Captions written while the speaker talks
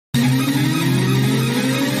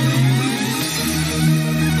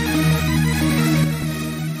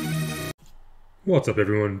What's up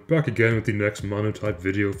everyone, back again with the next Monotype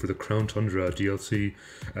video for the Crown Tundra DLC.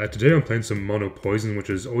 Today I'm playing some Mono Poison, which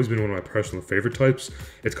has always been one of my personal favourite types.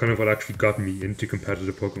 It's kind of what actually got me into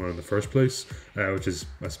competitive Pokemon in the first place, which is,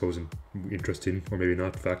 I suppose, an interesting, or maybe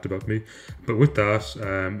not, fact about me. But with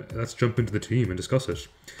that, let's jump into the team and discuss it.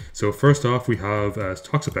 So first off we have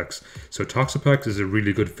Toxapex. So Toxapex is a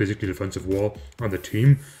really good physically defensive wall on the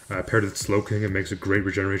team. Paired with Slowking, it makes a great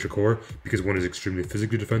regenerator core because one is extremely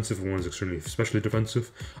physically defensive and one is extremely specially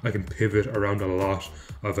defensive. I can pivot around a lot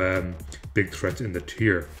of big threats in the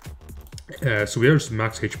tier. So we have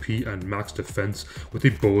max HP and max defense with a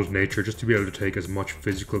bold nature just to be able to take as much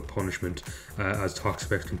physical punishment as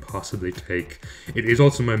Toxapex can possibly take. It is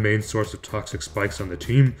also my main source of toxic spikes on the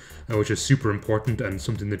team, which is super important and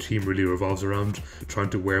something the team really revolves around, trying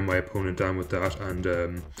to wear my opponent down with that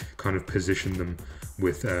and kind of position them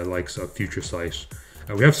with likes of Future Sight.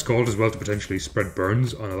 We have Scald as well to potentially spread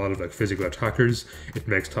burns on a lot of physical attackers. It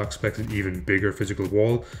makes Toxapex an even bigger physical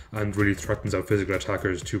wall and really threatens out physical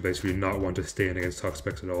attackers to basically not want to stay in against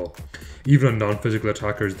Toxapex at all. Even on non-physical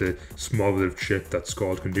attackers, the small bit of shit that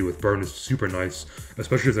Scald can do with burn is super nice,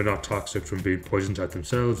 especially if they're not toxic from being poison type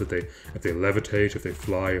themselves, if they levitate, if they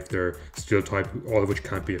fly, if they're steel type, all of which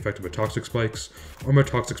can't be affected by toxic spikes, or my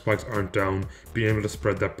toxic spikes aren't down. Being able to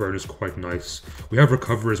spread that burn is quite nice. We have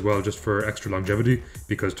Recover as well just for extra longevity,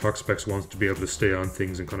 because Toxapex wants to be able to stay on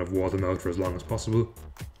things and kind of wall them out for as long as possible.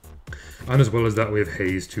 And as well as that, we have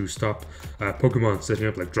Haze to stop Pokemon setting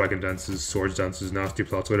up like Dragon Dances, Swords Dances, Nasty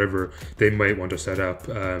Plots, whatever they might want to set up.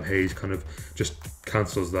 Haze kind of just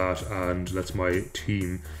cancels that and lets my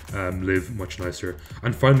team live much nicer.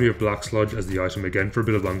 And finally we have Black Sludge as the item again for a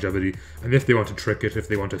bit of longevity, and if they want to trick it, if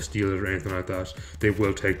they want to steal it or anything like that, they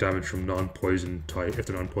will take damage from non-poison type if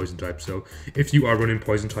they're non-poison type. So if you are running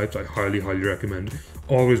poison types, I highly recommend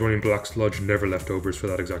always running Black Sludge, never leftovers for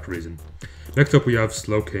that exact reason. Next up we have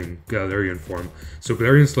Slowking, Galarian form. So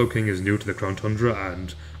Galarian Slowking is new to the Crown Tundra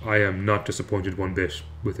and I am not disappointed one bit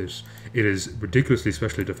with it. It is ridiculously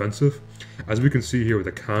specially defensive. As we can see here with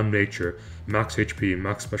a calm nature, max HP,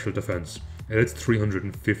 max special defense, and it's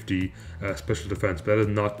 350 special defense, but that is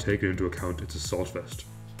not taken into account its Assault Vest.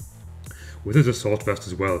 With its Assault Vest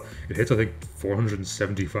as well, it hits I think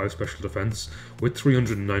 475 special defense with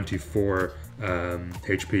 394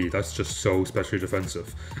 HP. That's just so specially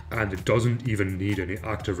defensive, and it doesn't even need any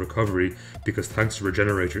active recovery because thanks to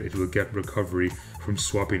Regenerator it will get recovery from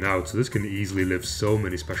swapping out, so this can easily live so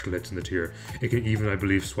many special hits in the tier. It can even, I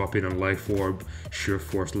believe, swap in on Life Orb, Sheer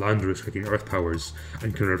Force, Landorus, kicking Earth powers,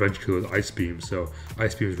 and can eventually kill with Ice Beam. So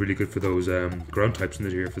Ice Beam is really good for those ground types in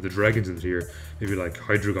the tier, for the dragons in the tier, maybe like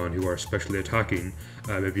Hydreigon who are specially attacking,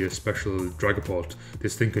 maybe a special Dragapult.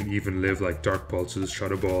 This thing can even live like Dark Pulses,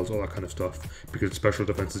 Shadow Balls, all that kind of stuff, because its special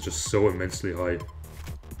defense is just so immensely high.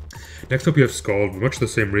 Next up we have Scald, much the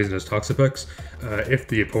same reason as Toxapex. If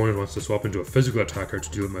the opponent wants to swap into a physical attacker to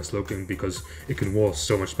deal with my Slowking because it can wall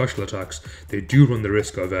so much special attacks, they do run the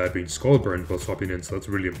risk of being Scald burned while swapping in, so that's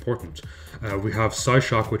really important. We have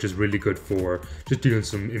Psyshock, which is really good for just dealing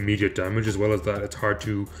some immediate damage. As well as that, it's hard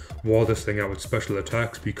to wall this thing out with special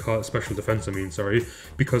attacks, because special defense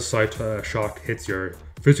because Psyshock hits your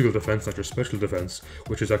physical defense, not your special defense,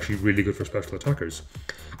 which is actually really good for special attackers.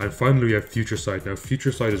 And finally we have Future Sight. Now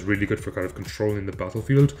Future Sight is really good for kind of controlling the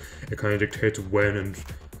battlefield. It kind of dictates when and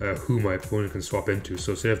who my opponent can swap into.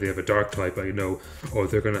 So say if they have a dark type, I know, oh,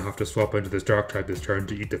 they're going to have to swap into this dark type this turn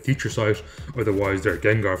to eat the Future Sight, otherwise their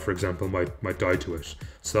Gengar, for example, might die to it.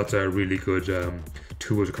 So that's a really good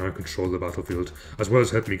tool to kind of control the battlefield, as well as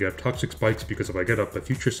help me get up toxic spikes, because if I get up a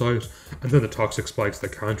Future Sight and then the toxic spikes, they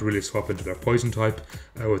can't really swap into their poison type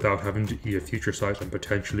without having to eat a Future Sight and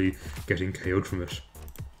potentially getting KO'd from it.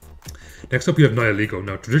 Next up we have Nihilego.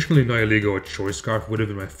 Now traditionally Nihilego at Choice Scarf would have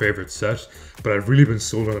been my favourite set, but I've really been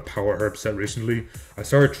sold on a Power Herb set recently. I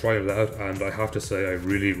started trying it out and I have to say I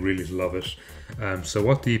really love it. So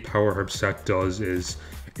what the Power Herb set does is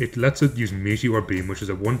it lets it use Meteor Beam, which is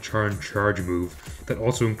a one-turn charge move that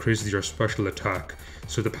also increases your special attack.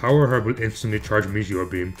 So the Power Herb will instantly charge Meteor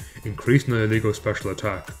Beam, increase Nihilego's special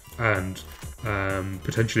attack, and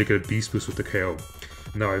potentially get a Beast Boost with the KO.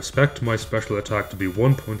 Now I expect my special attack to be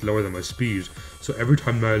 1 point lower than my speed, so every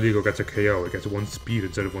time Nihilego gets a KO, it gets 1 speed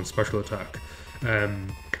instead of 1 special attack.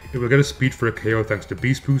 It will get a speed for a KO thanks to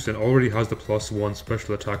Beast Boost, and already has the +1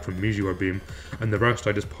 special attack from Meteor Beam, and the rest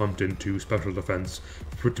I just pumped into special defense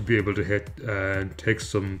for it to be able to hit and take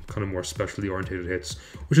some kind of more specially orientated hits,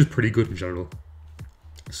 which is pretty good in general.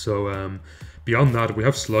 So beyond that we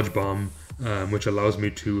have Sludge Bomb. which allows me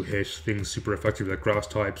to hit things super effectively like grass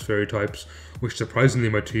types, fairy types, which surprisingly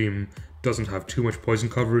my team doesn't have too much poison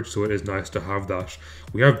coverage, so it is nice to have that.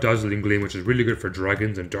 We have Dazzling Gleam, which is really good for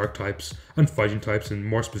dragons and dark types and fighting types, and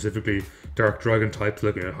more specifically dark dragon types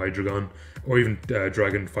looking at Hydreigon, or even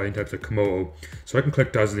dragon fighting types like Komodo. So I can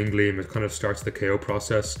click Dazzling Gleam, it kind of starts the KO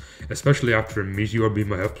process, especially after a Meteor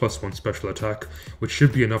Beam. I have +1 special attack, which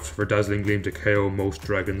should be enough for Dazzling Gleam to KO most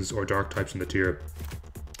dragons or dark types in the tier.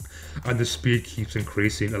 And the speed keeps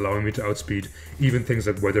increasing, allowing me to outspeed even things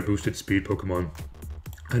like weather boosted speed Pokemon.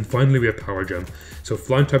 And finally we have Power Gem. So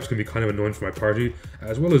flying types can be kind of annoying for my party,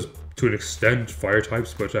 as well as to an extent fire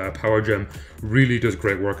types, but Power Gem really does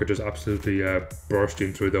great work. It just absolutely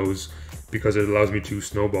bursting through those because it allows me to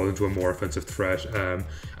snowball into a more offensive threat, and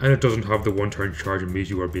it doesn't have the one-turn charge a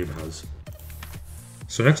Meteor Beam has.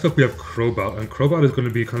 So next up we have Crobat, and Crobat is going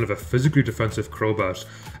to be kind of a physically defensive Crobat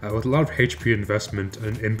with a lot of HP investment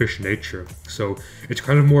and an impish nature. So it's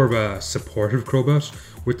kind of more of a supportive Crobat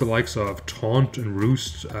with the likes of Taunt and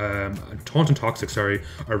Roost. Taunt and Toxic,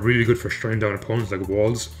 are really good for shutting down opponents like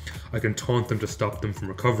walls. I can taunt them to stop them from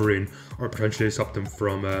recovering, or potentially stop them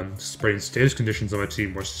from spraying status conditions on my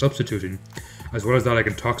team or substituting. As well as that, I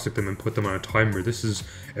can Toxic them and put them on a timer. This is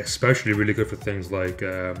especially really good for things like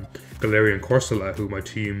Galarian Corsola, who my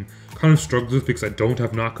team kind of struggles with because I don't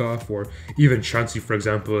have knockoff, or even Chansey, for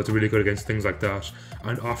example, is really good against things like that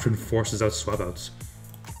and often forces out swap outs.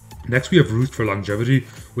 Next we have Roost for longevity,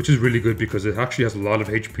 which is really good because it actually has a lot of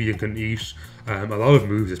HP and can eat a lot of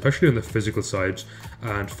moves, especially on the physical side.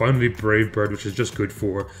 And finally Brave Bird, which is just good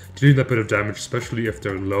for dealing that bit of damage, especially if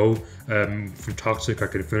they're low from Toxic. I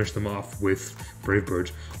can finish them off with Brave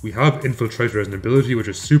Bird. We have Infiltrator as an ability, which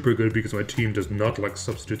is super good because my team does not like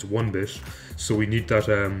substitutes one bit, so we need that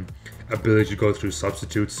ability to go through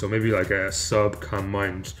substitutes. So maybe like a Sub, Calm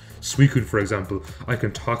Mind, Suicune for example, I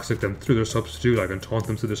can Toxic them through their substitute, I can taunt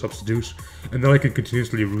them through their substitute, and then I can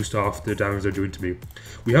continuously roost off the damage they're doing to me.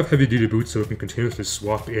 We have Heavy Duty Boots, so we can continuously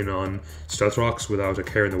swap in on Stealth Rocks without a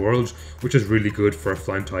care in the world, which is really good for a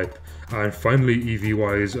flying type. And finally, EV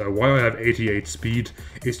wise, why I have 88 speed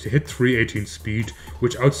is to hit 318 speed,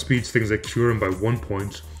 which outspeeds things like Kyurem by 1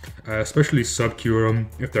 point. Especially Sub Kyurem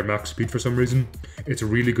if they're max speed for some reason. It's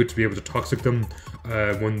really good to be able to Toxic them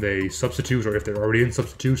when they substitute or if they're already in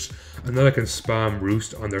substitute, and then I can spam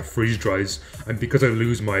Roost on their Freeze Dries, and because I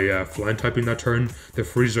lose my flying typing that turn, the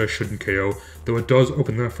Freeze Dry shouldn't KO, though it does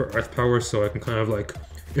open them up for Earth Power, so I can kind of like,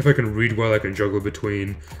 if I can read well, I can juggle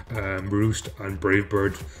between Roost and Brave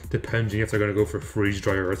Bird, depending if they're going to go for Freeze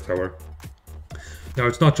Dry or Earth Power. Now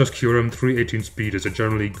it's not just Kyurem, 318 speed is a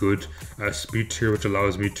generally good speed tier which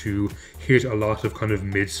allows me to hit a lot of kind of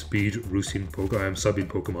mid-speed roosting subbing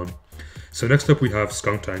Pokemon. So next up we have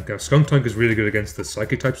Skuntank. Now Skuntank is really good against the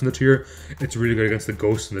Psychic types in the tier, it's really good against the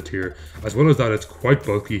Ghosts in the tier, as well as that it's quite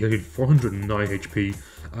bulky, hitting 409 HP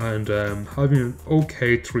and having an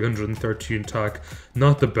okay 313 attack,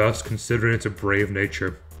 not the best considering it's a brave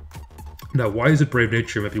nature. Now, why is it Brave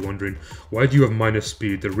Nature, you might be wondering? Why do you have minus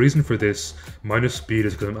speed? The reason for this minus speed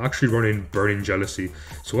is because I'm actually running Burning Jealousy.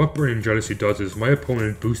 So what Burning Jealousy does is my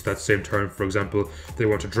opponent boosts that same turn. For example, they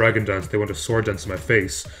want to Dragon Dance, they want to Sword Dance in my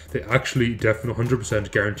face. They actually definitely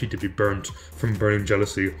 100% guaranteed to be burnt from Burning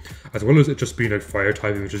Jealousy. As well as it just being like Fire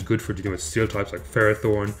typing, which is good for dealing with Steel types like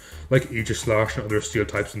Ferrothorn, like Aegislash and other Steel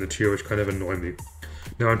types in the tier, which kind of annoy me.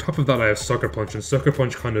 Now on top of that I have Sucker Punch, and Sucker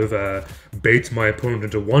Punch kind of baits my opponent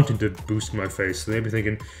into wanting to boost my face. So they may be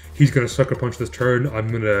thinking, he's going to Sucker Punch this turn, I'm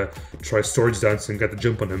going to try Swords Dance and get the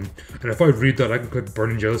jump on him. And if I read that, I can click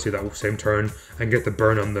Burning Jealousy that same turn and get the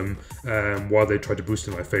burn on them while they try to boost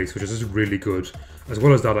in my face, which is just really good. As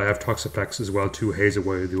well as that I have Toxapex as well to haze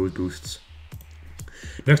away those boosts.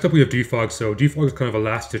 Next up we have Defog. So Defog is kind of a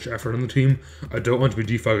last ditch effort on the team. I don't want to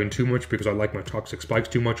be defogging too much because I like my Toxic Spikes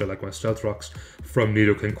too much. I like my Stealth Rocks from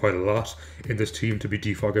Nidoking quite a lot in this team to be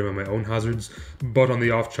defogging on my own hazards. But on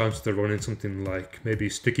the off chance they're running something like maybe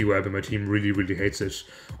Sticky Web and my team really hates it,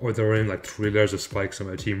 or they're running like 3 layers of spikes and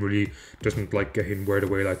my team really doesn't like getting weared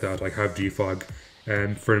away like that, I have Defog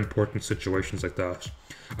for important situations like that.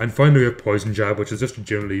 And finally we have Poison Jab, which is just a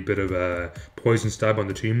generally bit of a poison stab on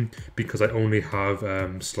the team because I only have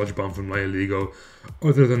Sludge Bomb from Lialigo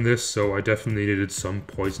other than this, so I definitely needed some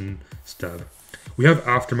poison stab. We have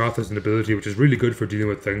Aftermath as an ability which is really good for dealing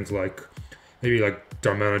with things like maybe like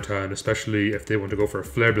Darmanitan, especially if they want to go for a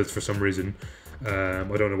Flare Blitz for some reason.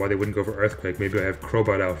 I don't know why they wouldn't go for Earthquake. Maybe I have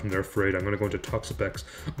Crobat out and they're afraid I'm going to go into Toxapex.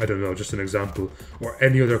 I don't know, just an example. Or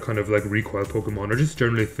any other kind of like recoil Pokemon, or just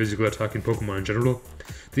generally physical attacking Pokemon in general.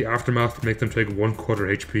 The Aftermath make them take 1/4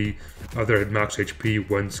 HP of their max HP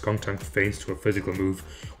when Skuntank feints to a physical move,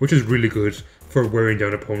 which is really good for wearing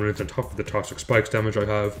down opponents on top of the Toxic Spikes damage I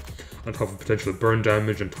have, on top of potential burn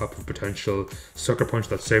damage, on top of potential Sucker Punch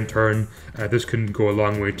that same turn. This can go a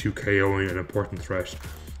long way to KOing an important threat.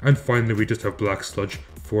 And finally, we just have Black Sludge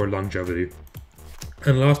for longevity.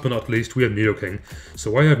 And last but not least, we have Nidoking. So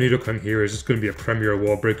why I have Nidoking here is it's going to be a premier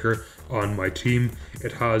wall breaker on my team.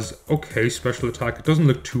 It has okay special attack. It doesn't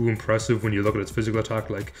look too impressive when you look at its physical attack.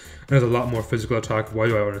 Like, it has a lot more physical attack. Why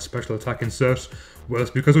do I want a special attack instead? Well,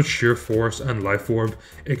 it's because with Sheer Force and Life Orb,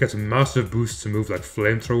 it gets massive boosts to moves like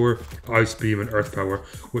Flamethrower, Ice Beam, and Earth Power,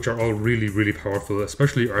 which are all really, really powerful,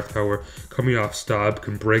 especially Earth Power. Coming off Stab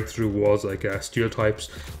can break through walls like Steel types,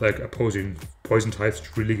 like opposing Poison types, to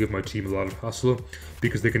really give my team a lot of hassle,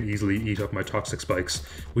 because they can easily eat up my Toxic Spikes.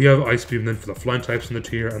 We have Ice Beam then for the Flying types in the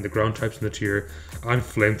tier, and the Ground types in the tier, and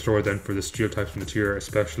Flamethrower then for the Steel types in the tier,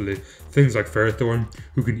 especially things like Ferrothorn,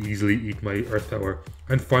 who can easily eat my Earth Power.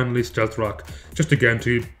 And finally, Stealth Rock, just again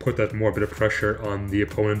to put that more bit of pressure on the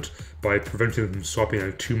opponent by preventing them swapping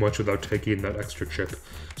out too much without taking that extra chip.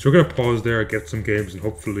 So we're going to pause there, get some games, and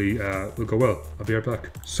hopefully we'll go well. I'll be right back.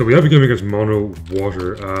 So we have a game against Mono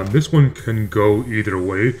Water. This one can go either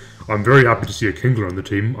way. I'm very happy to see a Kingler on the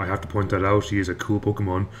team. I have to point that out. He is a cool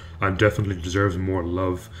Pokemon and definitely deserves more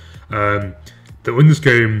love. Though in this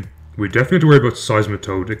game, we definitely have to worry about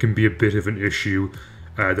Seismitoad. It can be a bit of an issue.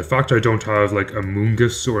 The fact I don't have like a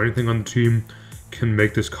Moongus or anything on the team can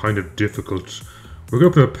make this kind of difficult. We're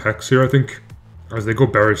going to put a Pex here, I think, as they go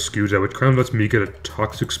Barraskewda, which kind of lets me get a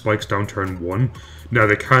Toxic Spikes down turn 1. Now,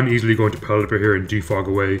 they can easily go into Pelipper here and defog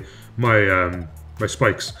away my my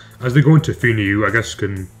Spikes. As they go into Finnew, I guess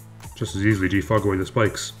can just as easily defog away the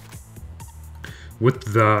Spikes.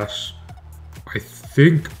 With that, I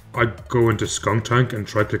think I'd go into Skuntank and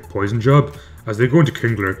try click Poison Job. As they go into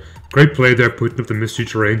Kingler, great play there, putting up the Misty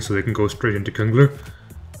Terrain so they can go straight into Kingler.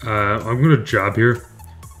 I'm going to jab here,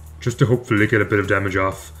 just to hopefully get a bit of damage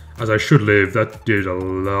off. As I should live, that did a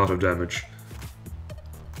lot of damage.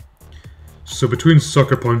 So between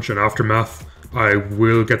Sucker Punch and Aftermath, I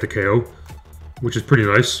will get the KO, which is pretty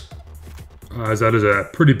nice, as that is a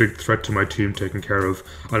pretty big threat to my team taken care of.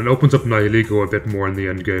 And it opens up Nihilego a bit more in the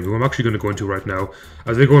end game, who I'm actually going to go into right now,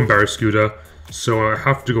 as they go in Barraskewda, so I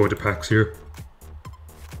have to go into Pax here.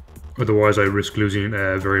 Otherwise I risk losing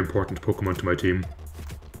a very important Pokemon to my team.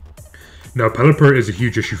 Now Pelipper is a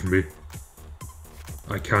huge issue for me.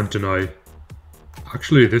 I can't deny.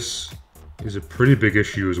 Actually, this is a pretty big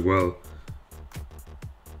issue as well.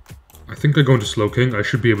 I think I go into Slowking. I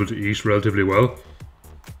should be able to eat relatively well.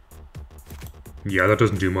 Yeah, that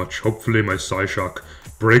doesn't do much. Hopefully my Psyshock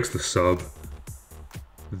breaks the sub,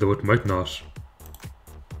 though it might not.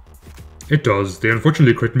 It does. They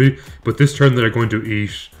unfortunately crit me, but this turn they're going to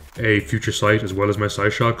eat a Future Sight as well as my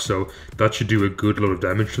Psyshock, so that should do a good load of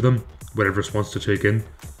damage to them, whatever it wants to take in.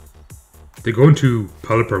 They go into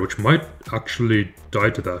Pelipper, which might actually die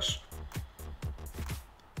to that.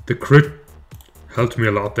 The crit helped me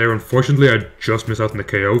a lot there. Unfortunately, I just missed out on the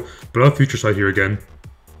KO, but I'll have Future Sight here again.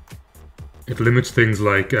 It limits things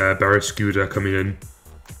like Barraskewda coming in.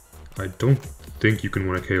 I don't think you can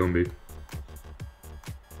win a KO me.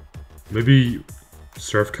 Maybe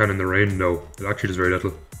Surf Can in the Rain? No, it actually does very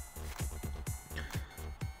little.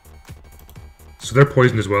 So they're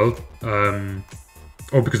poisoned as well.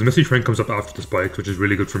 Oh, because the Misty Train comes up after the Spikes, which is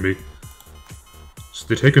really good for me. So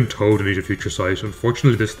they take in Toad and need a Future Sight.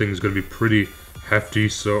 Unfortunately, this thing is going to be pretty hefty,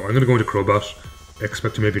 so I'm going to go into Crobat,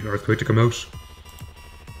 expecting maybe an Earthquake to come out.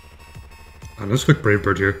 And let's click Brave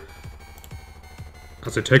Bird here,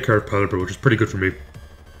 as I take care of Pelipper, which is pretty good for me.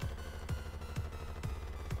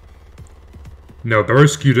 Now,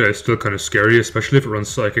 Barraskewda is still kind of scary, especially if it runs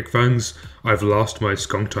Psychic Fangs. I've lost my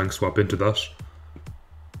Skuntank swap into that.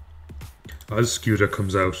 As Skewda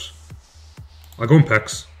comes out, I'll go in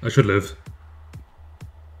Pex. I should live.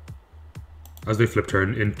 As they flip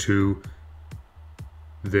turn into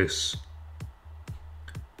this.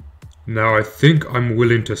 Now, I think I'm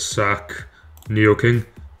willing to sack Neoking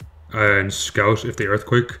and Scout if they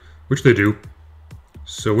Earthquake, which they do.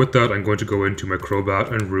 So with that, I'm going to go into my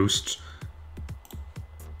Crobat and Roost,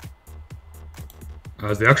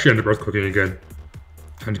 as they actually end up Earthquaking again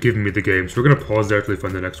and giving me the game. So we're going to pause there till we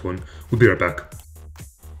find the next one. We'll be right back.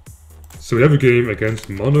 So we have a game against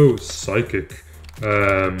Mono Psychic,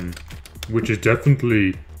 which is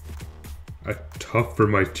definitely tough for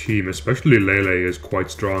my team, especially Lele is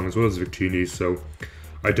quite strong, as well as Victini, so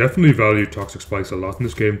I definitely value Toxic Spikes a lot in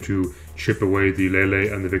this game to chip away the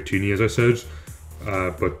Lele and the Victini, as I said.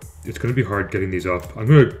 But it's going to be hard getting these up. I'm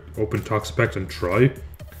going to open Toxapex and try.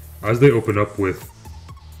 As they open up with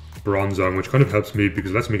Bronzong, which kind of helps me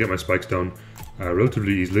because it lets me get my spikes down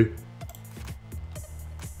relatively easily.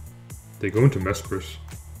 They go into Mesprit.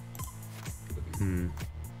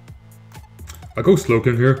 I go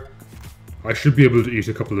Slowking here. I should be able to eat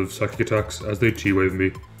a couple of Psychic attacks as they T-Wave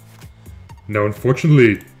me. Now,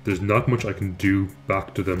 unfortunately, there's not much I can do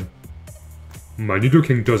back to them. My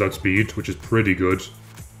Nidoking does outspeed, which is pretty good.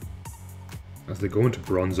 As they go into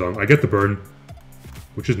Bronzong, I get the burn,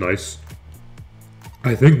 which is nice.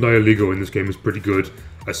 I think Nihilego in this game is pretty good,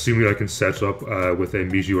 assuming I can set up with a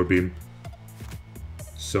Meteor Beam.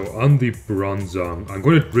 So on the Bronzong, I'm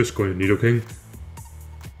going to risk going to Nidoking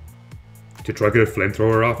to try to get a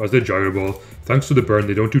Flamethrower off as they Gyro Ball. Thanks to the burn,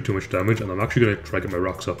 they don't do too much damage, and I'm actually going to try to get my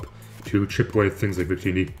rocks up to chip away things like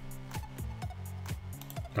Victini.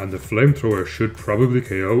 And the Flamethrower should probably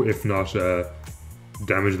KO, if not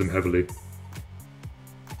damage them heavily.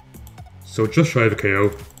 So just shy of a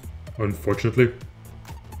KO, unfortunately.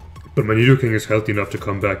 But my Nidoking is healthy enough to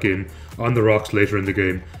come back in on the rocks later in the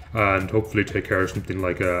game and hopefully take care of something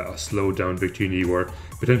like a slowed down Victini or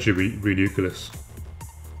potentially Ranunculus.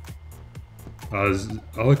 As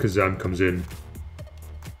Alakazam comes in,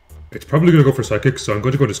 it's probably going to go for Psychic, so I'm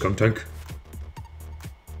going to go to Skuntank.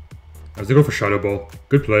 As they go for Shadow Ball,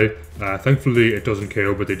 good play. Thankfully it doesn't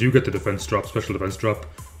KO, but they do get the defense drop, special defense drop,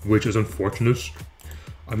 which is unfortunate.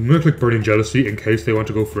 I'm going to click Burning Jealousy in case they want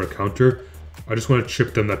to go for a counter. I just want to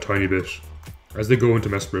chip them that tiny bit as they go into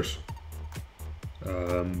Mesprit.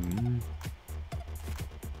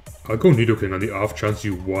 I'll go Nidoking on the off chance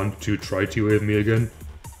you want to try to wave me again,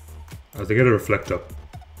 as they get a Reflect up.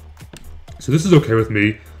 So this is okay with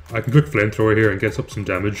me. I can click Flamethrower here and get up some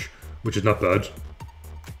damage, which is not bad.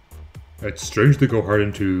 It's strange to go hard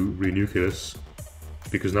into Ranunculus,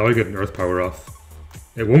 because now I get an Earth Power off.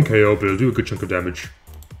 It won't KO, but it'll do a good chunk of damage.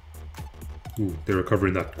 Ooh, they're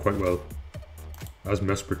recovering that quite well. As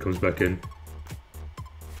Mesprit comes back in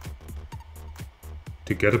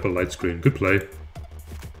to get up a Light Screen. Good play.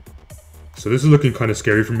 So this is looking kind of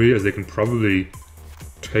scary for me, as they can probably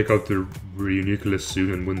take out the Ranunculus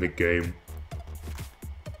soon and win the game.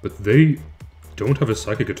 But they don't have a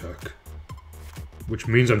Psychic attack, which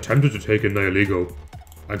means I'm tempted to take in Nihilego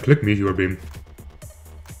and click Meteor Beam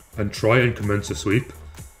and try and commence a sweep.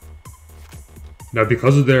 Now,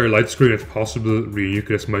 because of their Light Screen, it's possible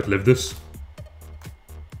Ranunculus might live this.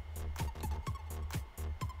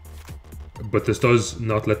 But this does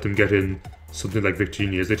not let them get in something like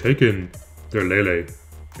Victini as they take in their Lele.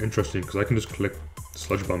 Interesting, because I can just click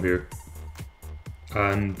Sludge Bomb here.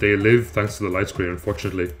 And they live thanks to the Light Screen,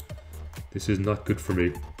 unfortunately. This is not good for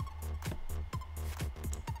me.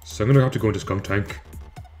 So I'm going to have to go into Skuntank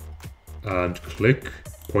and click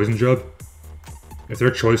Poison Jab. If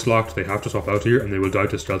they're choice locked, they have to swap out here and they will die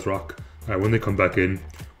to Stealth Rock when they come back in,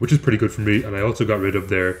 which is pretty good for me, and I also got rid of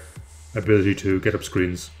their ability to get up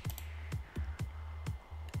screens.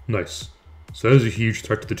 Nice. So that is a huge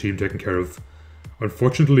threat to the team taken care of.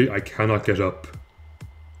 Unfortunately, I cannot get up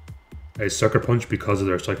a Sucker Punch because of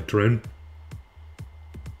their Psychic Terrain.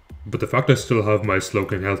 But the fact I still have my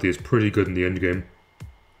Slowking healthy is pretty good in the end game.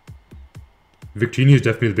 Victini is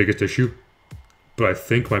definitely the biggest issue, but I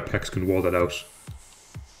think my Pex can wall that out,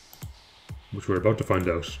 which we're about to find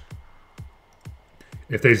out.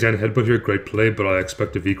 If they Zen Headbutt here, great play, but I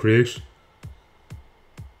expect a V-Create.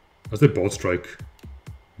 As they Ball Strike,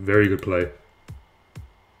 very good play.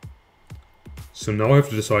 So now I have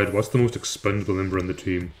to decide what's the most expendable member on the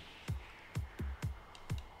team,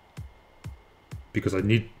 because I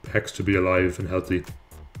need Pex to be alive and healthy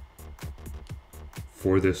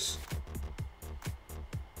for this.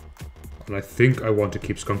 And I think I want to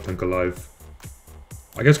keep Skuntank alive.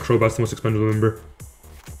 I guess Crobat's the most expendable member.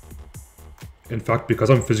 In fact, because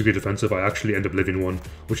I'm physically defensive, I actually end up living one,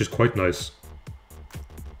 which is quite nice.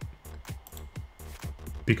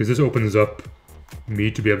 Because this opens up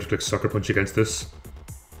me to be able to click Sucker Punch against this,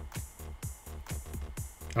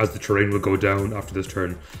 as the terrain will go down after this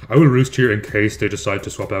turn. I will Roost here in case they decide to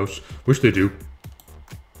swap out, which they do,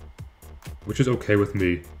 which is okay with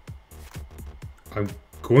me. I'm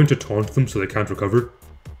going to taunt them so they can't recover,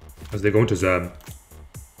 as they go into Zam.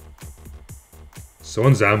 So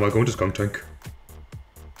on Zam, I'll go into Skuntank.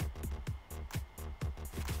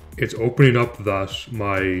 It's opening up that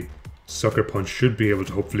my Sucker Punch should be able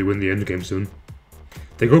to hopefully win the endgame soon.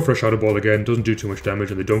 They go for a Shadow Ball again, doesn't do too much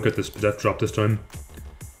damage, and they don't get this Death Drop this time.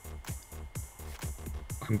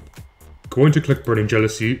 I'm going to click Burning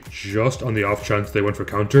Jealousy just on the off chance they went for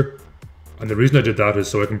counter, And the reason I did that is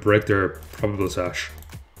so I can break their probable sash.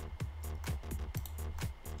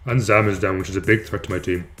 And Zam is down, which is a big threat to my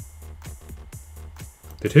team.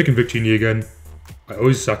 They take Invictini again. I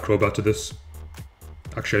always sack Crobat to this.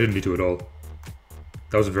 Actually, I didn't need to at all.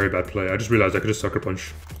 That was a very bad play. I just realized I could just Sucker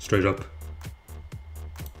Punch straight up.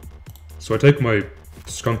 So I take my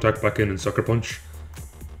Skuntank back in and Sucker Punch.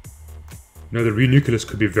 Now the Renucleus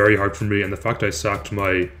could be very hard for me, and the fact I sacked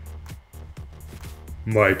my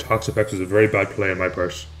Toxapex was a very bad play on my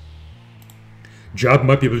part. Jab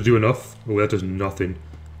might be able to do enough. Oh, that does nothing.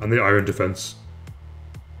 And the Iron Defense.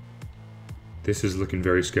 This is looking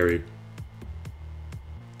very scary.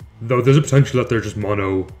 Though there's a potential that they're just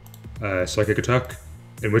mono Psychic Attack,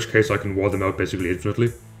 in which case I can wall them out basically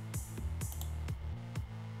infinitely.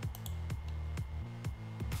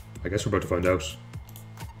 I guess we're about to find out.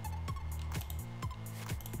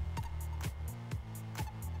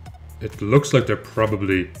 It looks like they're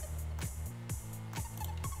probably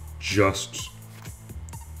just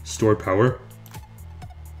stored power.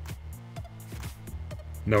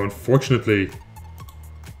 Now, unfortunately,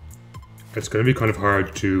 it's going to be kind of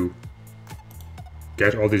hard to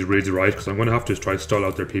get all these reads right because I'm going to have to try to stall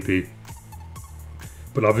out their PP.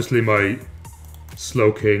 But obviously my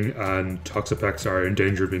Slowking and Toxapex are in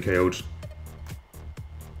danger of being KO'd.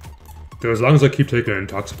 Though as long as I keep taking in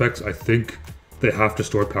Toxapex, I think they have to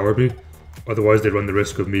store power me, otherwise they run the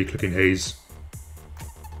risk of me clicking Haze.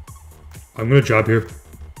 I'm going to jab here,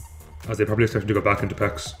 as they probably expect me to go back into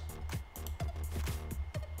Pex.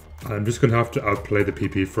 I'm just going to have to outplay the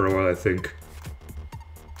PP for a while, I think.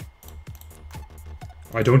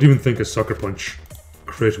 I don't even think a Sucker Punch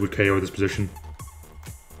crit would KO this position.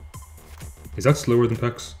 Is that slower than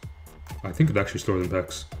Pex? I think it's actually slower than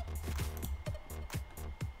Pex.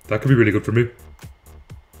 That could be really good for me,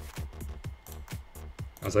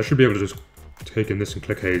 as I should be able to just take in this and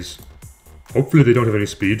click Haze. Hopefully they don't have any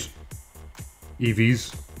speed.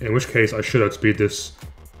 EVs, in which case I should outspeed this.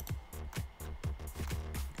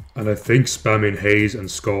 And I think spamming Haze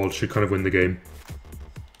and Scald should kind of win the game.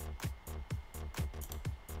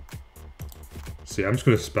 See, I'm just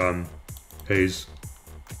going to spam Haze.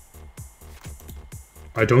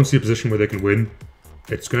 I don't see a position where they can win.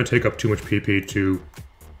 It's going to take up too much PP to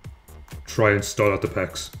try and stall out the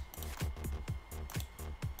Pex.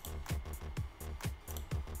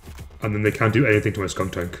 And then they can't do anything to my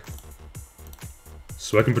Skuntank.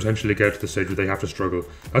 So I can potentially get to the stage where they have to struggle.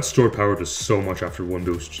 That stored power does so much after one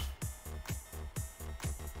boost.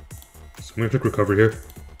 So I'm going to click Recover here,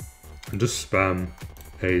 and just spam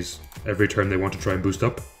Haze every turn they want to try and boost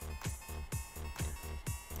up.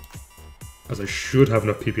 As I should have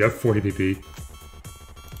enough PP, I have 40 PP.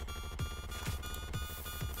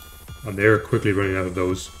 And they're quickly running out of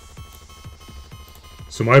those.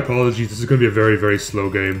 So my apologies, this is going to be a very, very slow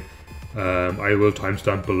game. I will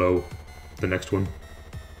timestamp below the next one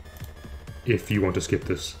if you want to skip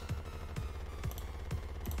this.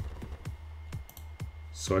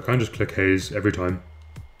 So I kind of just click Haze every time.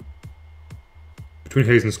 Between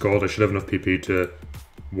Haze and Scald, I should have enough PP to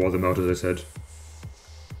wall them out, as I said.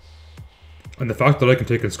 And the fact that I can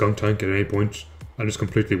take in Skuntank at any point and just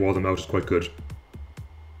completely wall them out is quite good.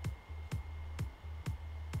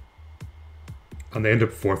 And they end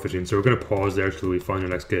up forfeiting, so we're going to pause there till we find our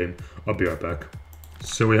next game. I'll be right back.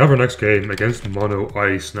 So we have our next game against Mono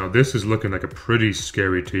Ice. Now this is looking like a pretty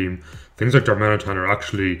scary team. Things like Darmanitan are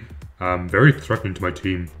actually very threatening to my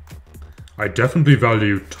team. I definitely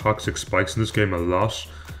value Toxic Spikes in this game a lot,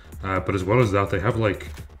 but as well as that, they have like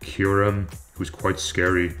Kyurem, who's quite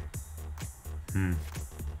scary. I'll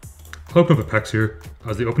open up a Pex here,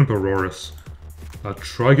 as they open up Aurorus. I'll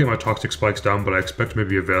try to get my Toxic Spikes down, but I expect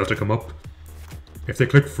maybe a Veil to come up. If they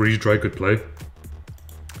click Freeze Dry, good play.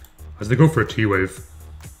 As they go for a T-Wave.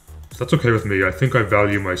 So that's okay with me, I think I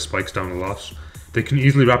value my Spikes down a lot. They can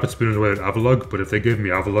easily Rapid Spin it away with Avalugg, but if they give me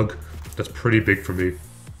Avalugg, that's pretty big for me.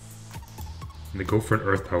 And they go for an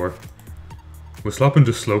Earth Power. We'll swap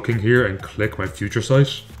into Slowking here and click my Future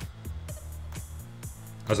Sight,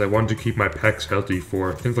 as I want to keep my Pex healthy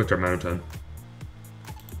for things like Darmanitan.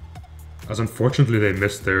 As unfortunately they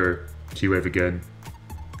missed their T-Wave again.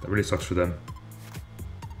 That really sucks for them.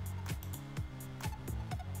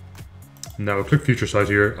 Now I'll click Future Sight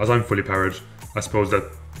here, as I'm fully powered. I suppose that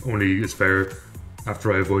only is fair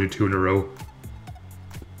after I avoided 2 in a row.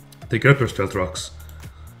 They get up their Stealth Rocks.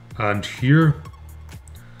 And here,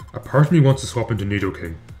 a part of me wants to swap into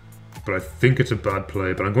Nidoking, but I think it's a bad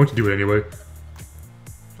play, but I'm going to do it anyway.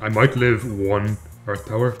 I might live 1 Earth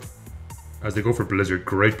Power, as they go for Blizzard.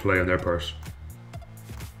 Great play on their part.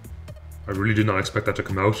 I really did not expect that to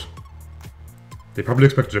come out. They probably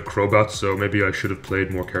expected a Crobat, so maybe I should have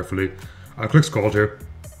played more carefully. I'll click Scald here.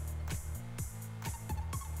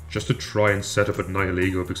 Just to try and set up at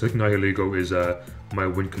Nihilego, because I think Nihilego is my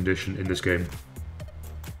win condition in this game.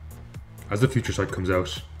 As the Future Sight comes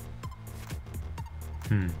out.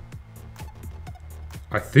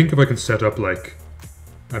 I think if I can set up like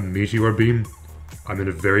a Meteor Beam, I'm in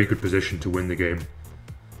a very good position to win the game.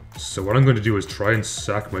 So what I'm going to do is try and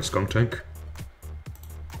sack my Skunk Tank,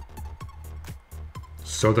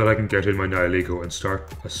 so that I can get in my Nihilego and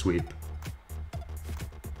start a sweep.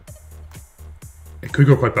 It could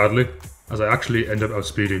go quite badly, as I actually end up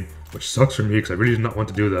outspeeding, which sucks for me because I really did not want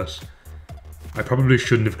to do that. I probably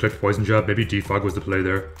shouldn't have clicked Poison Jab, maybe Defog was the play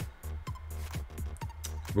there.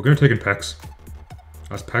 We're going to take in Pex,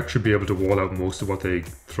 as Pex should be able to wall out most of what they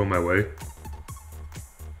throw my way.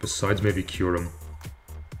 Besides maybe Kyurem.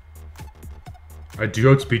 I do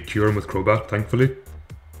outspeed Kyurem with Crobat, thankfully.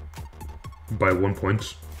 By 1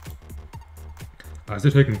 point. As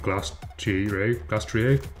they're taking Glass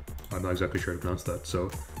Trier? I'm not exactly sure how to pronounce that, so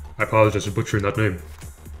I apologize for butchering that name.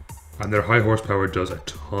 And their high horsepower does a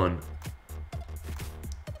ton.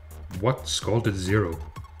 What? Scald did 0.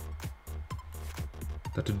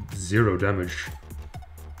 That did 0 damage.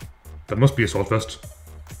 That must be Assault Vest,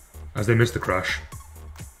 as they missed the crash.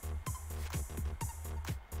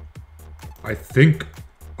 I think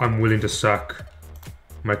I'm willing to sack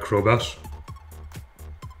my Crobat,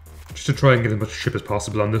 just to try and get as much chip as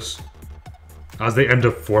possible on this, as they end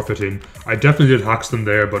up forfeiting. I definitely did hacks them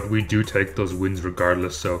there, but we do take those wins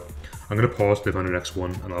regardless, so I'm going to pause, live on the next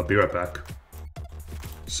one, and I'll be right back.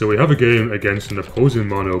 So we have a game against an opposing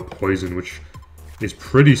Mono Poison, which is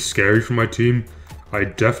pretty scary for my team. I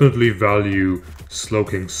definitely value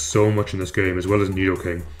Slowking so much in this game, as well as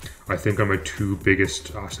Nidoking. I think are my two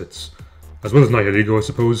biggest assets, as well as Nihilego, I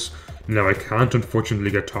suppose. Now I can't unfortunately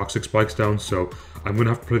get Toxic Spikes down, so I'm going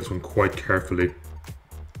to have to play this one quite carefully.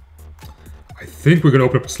 I think we're going to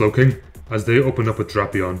open up with Slowking, as they open up with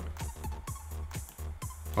Drapion.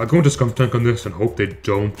 I'll go into Skunk Tank on this and hope they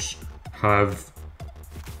don't have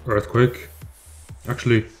Earthquake.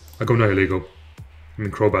 Actually, I'll go Nihilego. I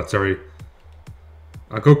mean Crobat, sorry.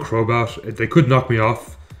 I'll go Crobat. They could knock me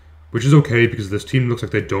off, which is okay because this team looks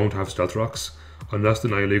like they don't have Stealth Rocks, unless the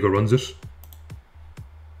Nihilego runs it.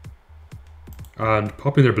 And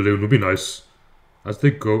popping their balloon would be nice, as they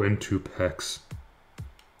go into Pex.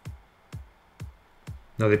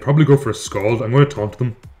 Now they probably go for a Scald. I'm going to taunt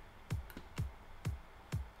them,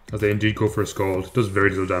 as they indeed go for a Scald. It does very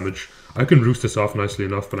little damage. I can roost this off nicely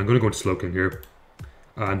enough, but I'm going to go into Slowking here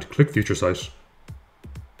and click Future Sight.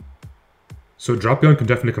 So Drapion can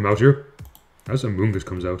definitely come out here, as Amoonguss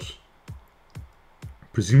comes out,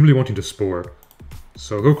 presumably wanting to Spore.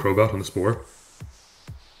 So I'll go Crobat on the Spore,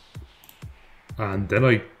 and then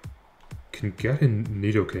I can get in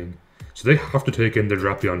Nidoking. So they have to take in their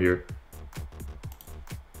Drapion here,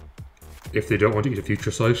 if they don't want to eat a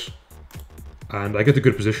Future Sight. And I get the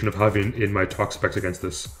good position of having in my Toxapex against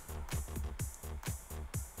this.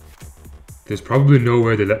 There's probably no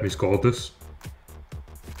way they let me Scald this,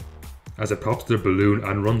 as it pops their balloon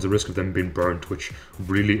and runs the risk of them being burnt, which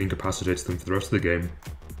really incapacitates them for the rest of the game.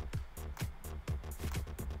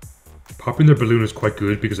 Popping their balloon is quite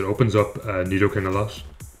good because it opens up Nidoking a lot.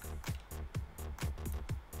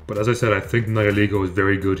 But as I said, I think Nihilego is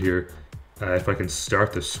very good here if I can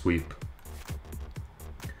start the sweep.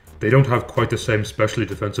 They don't have quite the same specially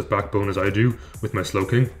defensive backbone as I do with my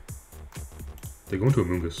Slowking. They go into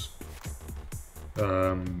Amoonguss.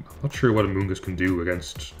 I'm not sure what Amoonguss can do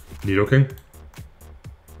against Nidoking.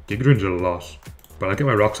 Gigadrin did a lot, but I'll get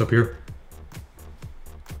my Rocks up here.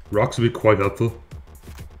 Rocks will be quite helpful,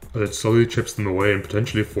 as it slowly chips them away and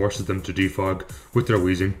potentially forces them to defog with their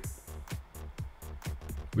Weezing,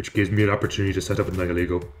 which gives me an opportunity to set up a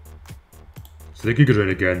Nihilego. So they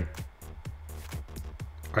Gigadrin again.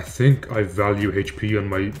 I think I value HP on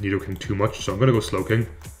my Nidoking too much, so I'm going to go Slowking.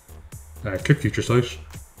 Click Future Sight.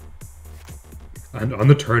 And on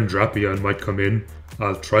the turn Drapion might come in,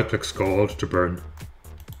 I'll try click Scald to burn,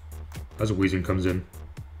 as a Weezing comes in.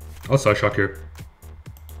 I'll Psyshock here,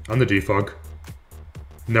 on the defog.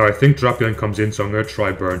 Now I think Drapion comes in, so I'm going to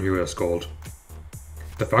try burn here with a Scald.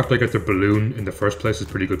 The fact I get the balloon in the first place is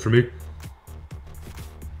pretty good for me.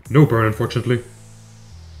 No burn unfortunately,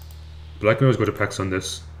 but I can always go to Pex on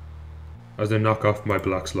this, as they knock off my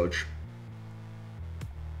Black Sludge.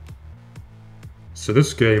 So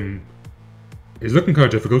this game is looking kind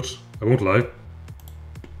of difficult, I won't lie.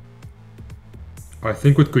 I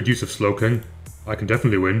think with good use of Slowking, I can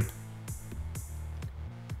definitely win.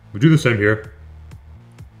 We do the same here.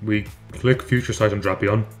 We click Future Sight on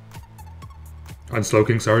Drapion. And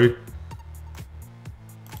Slowking, sorry.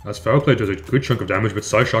 as Foul Play does a good chunk of damage, but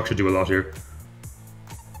Psyshock should do a lot here.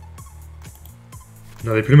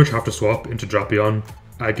 Now they pretty much have to swap into Drapion,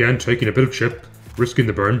 again taking a bit of chip, risking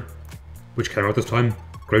the burn, which came out this time.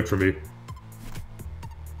 Great for me.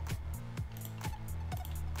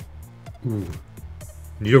 Ooh.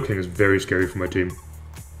 Nidoking is very scary for my team.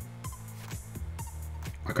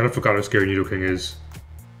 I kind of forgot how scary Nidoking is.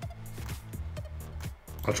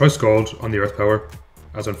 I'll try Scald on the Earth Power,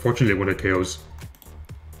 as unfortunately one of KOs.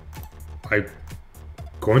 I'm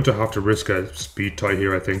going to have to risk a speed tie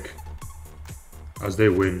here, I think, as they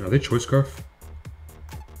win. Are they Choice Scarf?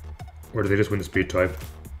 Or do they just win the speed tie?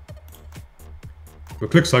 We'll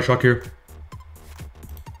click Psyshock here.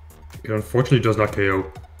 It unfortunately does not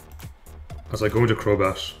KO, as I go into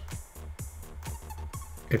Crobat.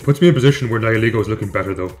 It puts me in a position where Nihilego is looking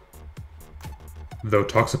better though. Though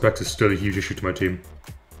Toxapex is still a huge issue to my team.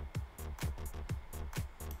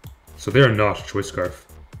 So they are not Choice Scarf.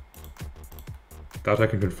 That I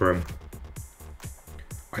can confirm.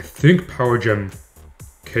 I think Power Gem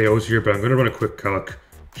KOs here, but I'm going to run a quick calc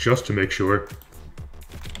just to make sure.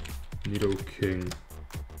 Nidoking.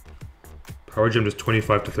 Power Gem is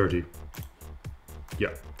 25 to 30. Yeah,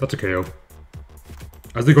 that's a KO.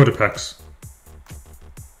 As they go to Pex.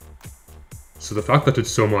 So the fact that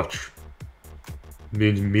it's so much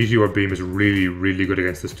means Meteor Beam is really, really good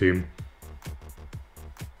against this team.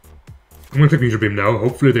 I'm going to click Meteor Beam now.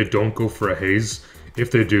 Hopefully they don't go for a Haze. If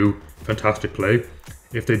they do, fantastic play.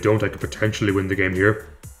 If they don't, I could potentially win the game here.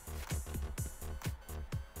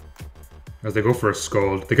 As they go for a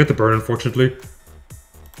Scald. They get the burn, unfortunately.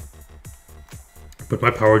 But my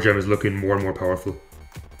Power Gem is looking more and more powerful.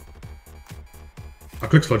 I'll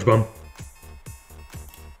click Sludge Bomb,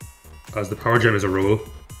 as the Power Gem is a roll.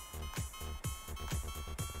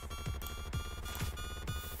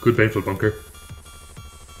 Good Baneful Bunker.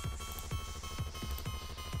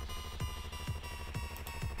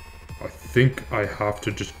 I think I have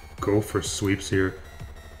to just go for sweeps here.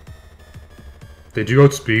 They do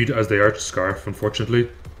outspeed as they are to Scarf, unfortunately.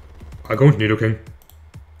 I'll go into Nidoking.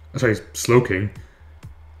 Sorry, Slowking.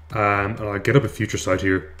 And I'll get up a Future Sight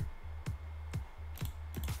here.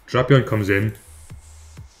 Drapion comes in.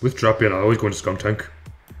 With Drapion, I always go into Skunk Tank.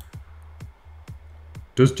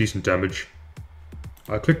 Does decent damage.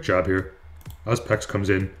 I'll click Jab here, as Pex comes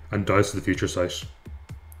in and dies to the Future Sight.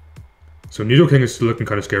 So Nidoking is still looking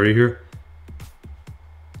kind of scary here.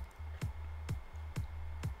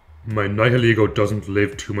 My Nihilego doesn't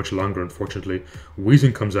live too much longer, unfortunately.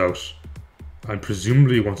 Weezing comes out and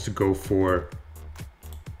presumably wants to go for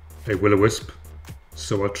a Will-O-Wisp.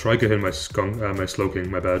 So I'll try getting my my Slowking,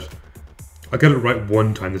 my bad. I'll get it right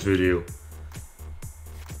one time this video.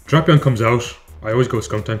 Drapion comes out. I always go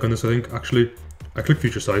Skunk Tank on this, I think, actually. I click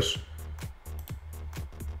Future Sight.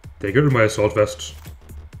 They get rid of my Assault Vest.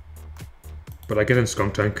 But I get in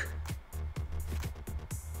Skunk Tank.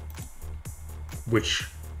 Which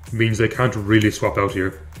means they can't really swap out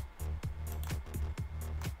here.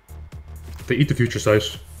 They eat the Future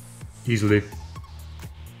Sight easily.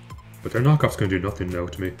 But their knockoff's going to do nothing now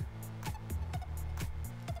to me.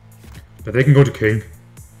 Now they can go to King.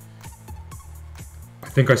 I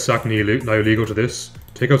think I sack Nihilego to this,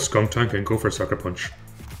 take out Skunk Tank and go for a Sucker Punch.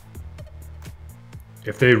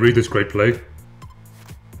 If they read this, great play.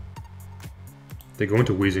 They go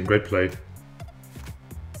into Weezing, great play.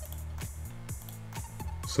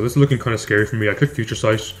 So this is looking kind of scary for me. I click Future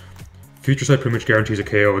Sight. Future Sight pretty much guarantees a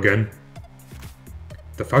KO again.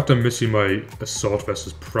 The fact I'm missing my Assault Vest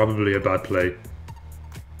is probably a bad play,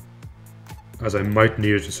 as I might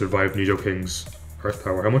need it to survive Nidoking's Earth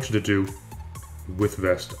Power. How much did it do with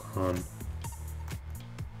Vest on?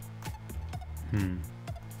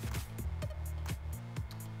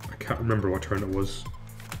 I can't remember what turn it was.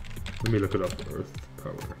 Let me look it up. Earth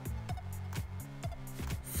Power.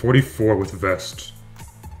 44 with Vest.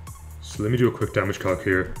 So let me do a quick damage calc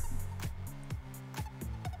here.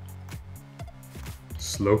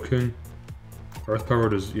 Slowking. Earth Power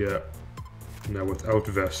does, yeah. Now without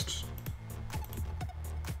Vest.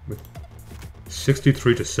 With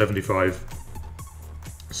 63 to 75.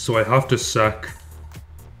 So I have to sack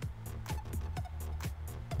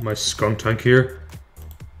my Skunk Tank here.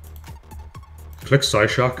 Click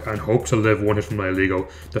Psyshock and hope to live one hit from Nihilego.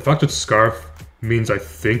 The fact it's Scarf means I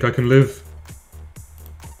think I can live.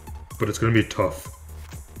 But it's going to be tough.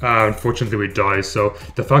 Unfortunately we die, so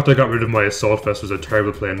the fact I got rid of my Assault Vest was a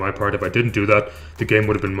terrible play on my part. If I didn't do that, the game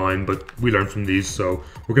would have been mine, but we learned from these, so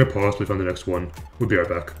we're going to pause till we find the next one. We'll be right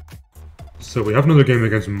back. So we have another game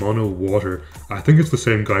against Mono Water. I think it's the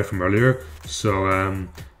same guy from earlier, so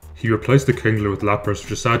he replaced the Kingler with Lapras,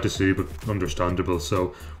 which is sad to see, but understandable.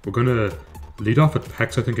 So we're going to lead off with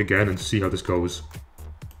Pex, I think, again, and see how this goes.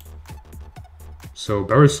 So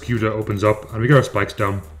Barraskewda opens up, and we get our spikes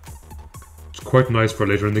down. It's quite nice for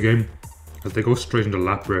later in the game, as they go straight into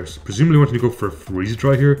Lapras. Presumably wanting to go for a Freeze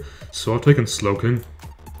Dry here, so I'll take in Slowking,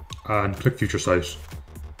 and click Future Sight.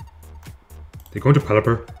 They go into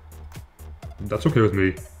Pelipper. That's okay with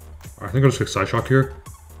me. I think I'll just click Psyshock here.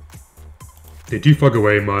 They defog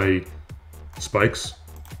away my spikes.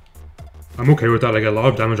 I'm okay with that. I get a lot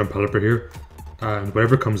of damage on Pelipper here, and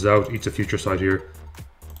whatever comes out eats a Future Sight here.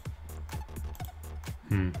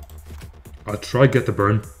 I'll try get the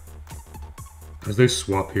burn as they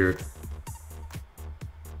swap here.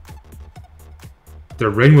 Their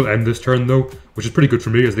rain will end this turn though, which is pretty good for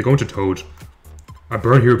me as they go into Toad. A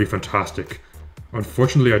burn here would be fantastic.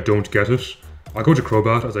 Unfortunately I don't get it. I'll go to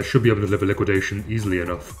Crobat as I should be able to live a liquidation easily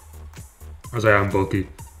enough, as I am bulky,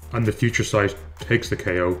 and the Future Sight takes the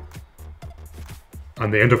KO.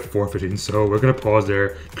 And they end up forfeiting, so we're going to pause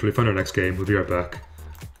there till we find our next game. We'll be right back.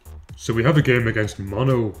 So we have a game against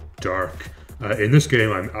Mono Dark. In this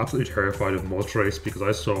game, I'm absolutely terrified of Moltres because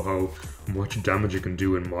I saw how much damage it can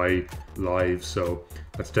do in my live, so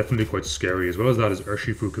that's definitely quite scary. As well as that, as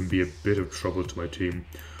Urshifu can be a bit of trouble to my team.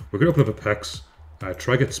 We're going to open up a Pex,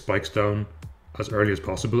 try get spikes down as early as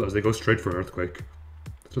possible as they go straight for an Earthquake.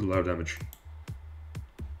 That's a lot of damage.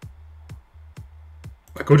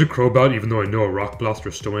 I go to Crobat even though I know a Rock Blast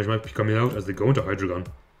or Stone Edge might be coming out as they go into Hydreigon.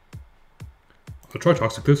 I'll try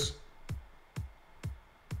Toxic this.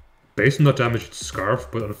 Based on that damage, it's Scarf,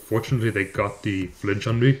 but unfortunately they got the flinch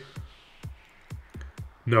on me.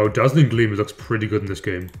 Now, Dazzling Gleam looks pretty good in this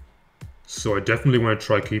game, so I definitely want to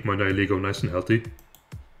try keep my Nihilego nice and healthy.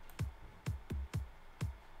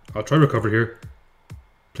 I'll try Recover here.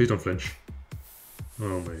 Please don't flinch.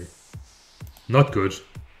 Oh my. Not good.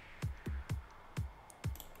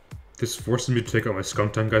 This forces me to take out my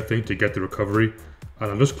Skuntank, I think, to get the recovery,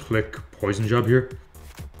 and I'll just click Poison Jab here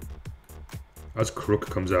as Crook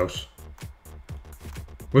comes out.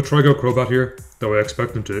 We'll try go Crobat here, though I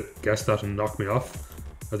expect them to guess that and knock me off,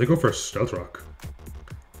 as they go for a Stealth Rock.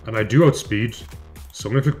 And I do outspeed, so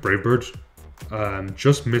I'm going to click Brave Bird, and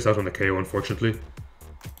just miss out on the KO unfortunately,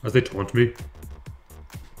 as they taunt me.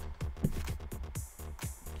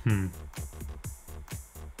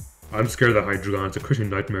 I'm scared of that Hydreigon, it's a critting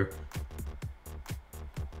nightmare.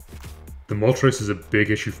 The Moltres is a big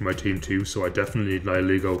issue for my team too, so I definitely need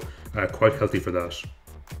Nihilego quite healthy for that.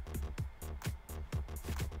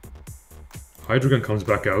 Hydreigon comes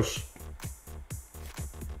back out.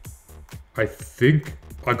 I think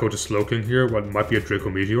I'll go to Slowking here, what might be a Draco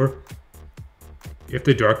Meteor. If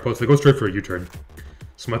they Dark Pulse, they go straight for a U-turn.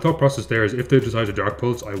 So my thought process there is if they decide to Dark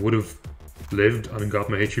Pulse, I would have lived and got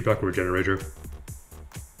my HP back with Regenerator.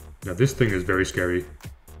 Now this thing is very scary.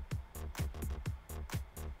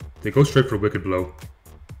 They go straight for Wicked Blow.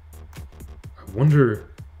 I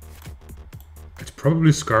wonder... It's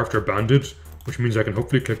probably Scarfed or Banded, which means I can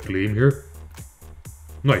hopefully click Gleam here.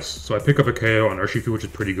 Nice, so I pick up a KO on Urshifu, which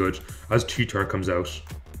is pretty good, as T-Tar comes out.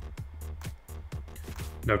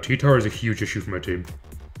 Now T-Tar is a huge issue for my team.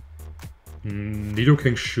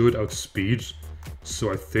 Nidoking should outspeed,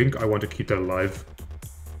 so I think I want to keep that alive.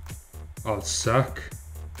 I'll sack...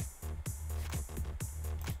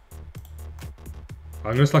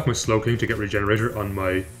 I'm going to slack my Slowking to get Regenerator on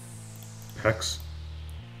my Pex,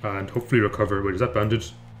 and hopefully recover. Wait, is that Banded?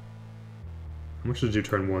 How much did I do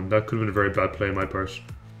turn 1? That could have been a very bad play on my part.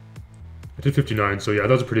 I did 59, so yeah, that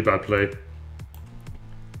was a pretty bad play.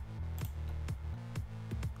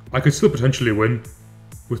 I could still potentially win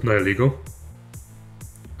with Nihilego.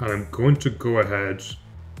 And I'm going to go ahead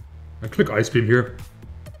and click Ice Beam here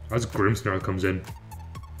as Grimmsnarl comes in.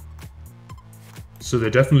 So they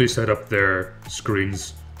definitely set up their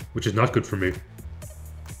screens, which is not good for me.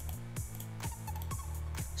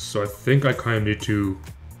 So I think I kind of need to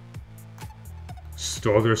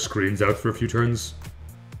stall their screens out for a few turns.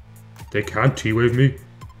 They can't T-Wave me.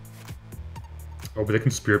 Oh, but they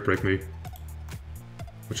can Spirit Break me,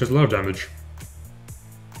 which has a lot of damage.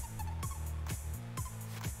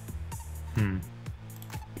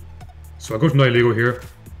 So I'll go to Nihilego here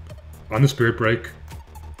on the Spirit Break.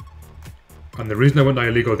 And the reason I went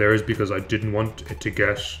Nihilego there is because I didn't want it to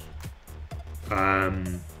get...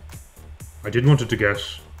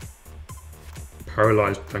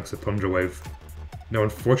 paralyzed thanks to Thunder Wave. Now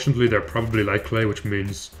unfortunately they're probably Light Clay, which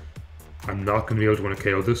means I'm not going to be able to win a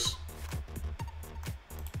KO this.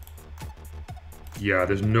 Yeah,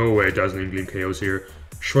 there's no way Dazzling Gleam KOs here.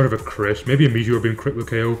 Short of a crit, maybe a Meteor Beam crit will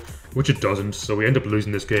KO, which it doesn't, so we end up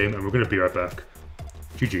losing this game and we're going to be right back.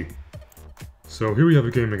 GG. So So here we have a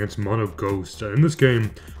game against Mono Ghost, and in this game,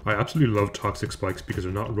 I absolutely love Toxic Spikes because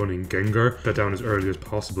they're not running Gengar that down as early as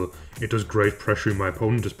possible. It does great pressuring my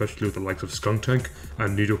opponent, especially with the likes of Skuntank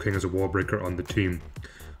and Nidoking as a wall breaker on the team.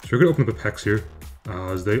 So we're going to open up a Pex here,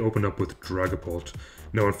 as they open up with Dragapult.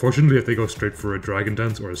 Now unfortunately, if they go straight for a Dragon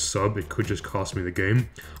Dance or a sub, it could just cost me the game.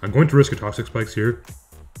 I'm going to risk a Toxic Spikes here.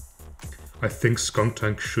 I think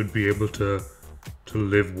Skuntank should be able to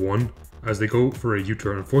live one as they go for a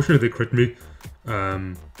U-turn. Unfortunately, they crit me,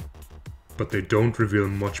 but they don't reveal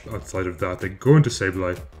much outside of that. They go into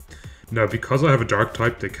Sableye. Now, because I have a Dark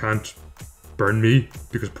type, they can't burn me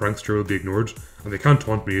because Prankster will be ignored, and they can't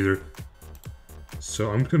taunt me either.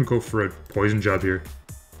 So I'm going to go for a Poison Jab here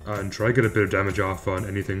and try to get a bit of damage off on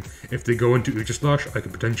anything. If they go into Aegislash, I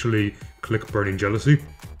can potentially click Burning Jealousy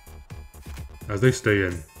as they stay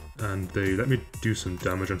in. And they let me do some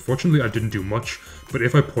damage. Unfortunately, I didn't do much, but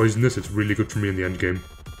if I poison this, it's really good for me in the end game.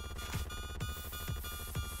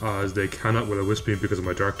 As they cannot Will-O-Wisp me because of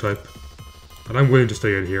my Dark type. And I'm willing to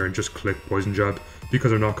stay in here and just click Poison Jab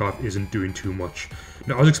because their knockoff isn't doing too much.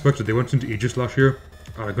 Now, as expected, they went into Aegislash here.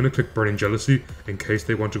 And I'm going to click Burning Jealousy in case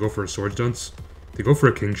they want to go for a Swords Dance. They go for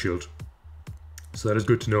a King Shield. So that is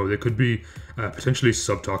good to know. They could be potentially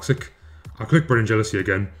sub-toxic. I'll click Burning Jealousy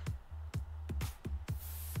again.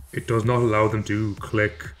 It does not allow them to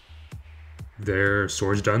click their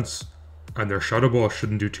Swords Dance, and their Shadow Ball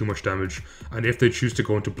shouldn't do too much damage. And if they choose to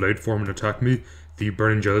go into Blade form and attack me, the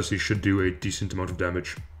Burning Jealousy should do a decent amount of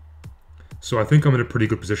damage. So I think I'm in a pretty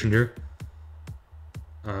good position here,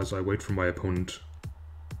 as I wait for my opponent.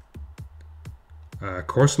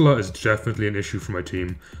 Corsola is definitely an issue for my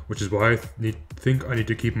team, which is why I think I need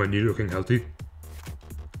to keep my Nidoking healthy,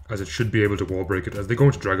 as it should be able to wall break it as they go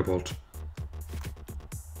into Dragapult.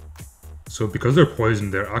 So because they're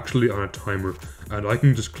poisoned, they're actually on a timer, and I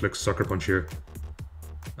can just click Sucker Punch here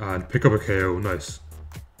and pick up a KO. Nice.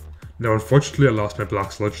 Now unfortunately I lost my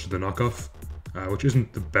Black Sludge to the knockoff, which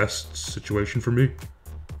isn't the best situation for me,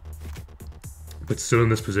 but still in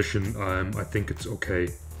this position I think it's okay.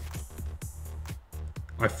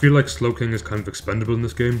 I feel like Slowking is kind of expendable in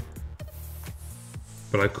this game,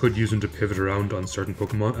 but I could use him to pivot around on certain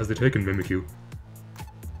Pokemon as they take in Mimikyu.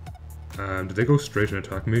 Did they go straight and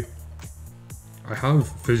attack me? I have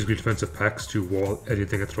physically defensive Pex to wall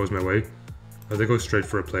anything that throws my way, as they go straight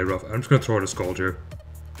for a Play Rough. I'm just going to throw out a Scald here.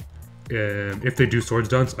 If they do Swords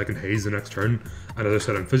Dance, I can Haze the next turn, and as I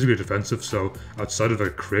said, I'm physically defensive, so outside of a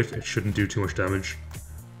crit, it shouldn't do too much damage.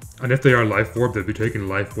 And if they are Life Orb, they'll be taking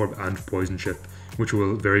Life Orb and Poison Chip, which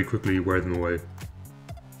will very quickly wear them away.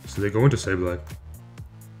 So they go into Sableye,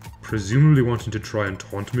 presumably wanting to try and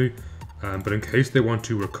taunt me, but in case they want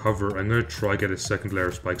to recover, I'm going to try get a second layer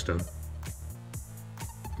of spikes down.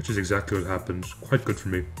 Which is exactly what happened. Quite good for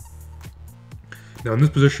me. Now in this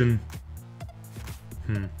position,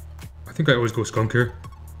 I think I always go Skunk here.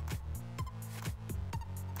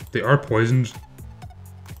 They are poisoned,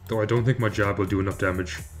 though I don't think my jab will do enough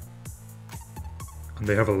damage. And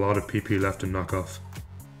they have a lot of PP left in knockoff.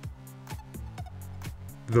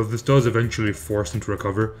 Though this does eventually force them to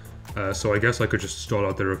recover, so I guess I could just stall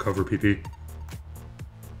out their recover PP.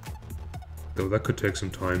 Though that could take some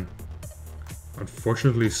time.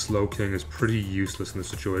 Unfortunately, Slowking is pretty useless in this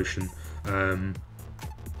situation.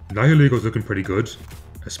 Nihiligo's looking pretty good,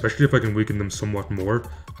 especially if I can weaken them somewhat more.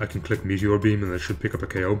 I can click Meteor Beam and I should pick up a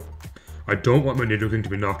KO. I don't want my Nidoking to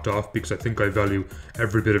be knocked off because I think I value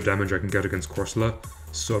every bit of damage I can get against Corsola,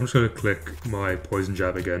 so I'm just going to click my Poison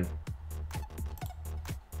Jab again.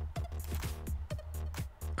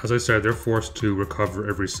 As I said, they're forced to recover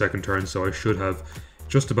every second turn, so I should have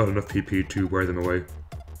just about enough PP to wear them away.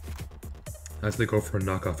 As they go for a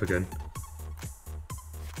knockoff again.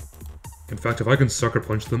 In fact, if I can Sucker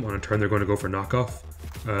Punch them on a turn they're going to go for knockoff,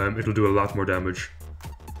 it'll do a lot more damage.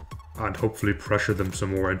 And hopefully pressure them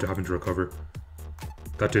some more into having to recover.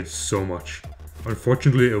 That did so much.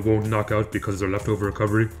 Unfortunately, it won't knock out because of their leftover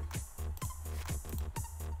recovery.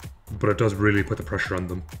 But it does really put the pressure on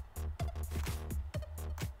them.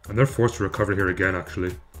 And they're forced to recover here again,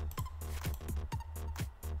 actually.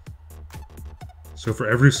 So for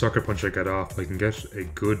every Sucker Punch I get off, I can get a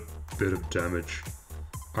good bit of damage.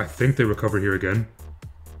 I think they recover here again.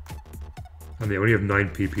 And they only have 9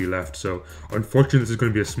 PP left, so unfortunately this is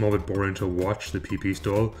going to be a small bit boring to watch the PP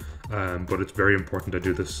stall, but it's very important I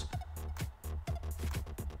do this.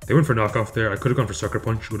 They went for knockoff there. I could have gone for Sucker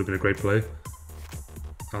Punch, would have been a great play.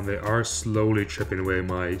 And they are slowly chipping away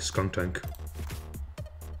my Skuntank.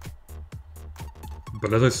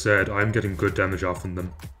 But as I said, I'm getting good damage off on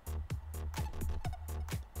them.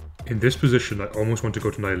 In this position, I almost want to go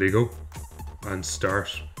to Nihiligo and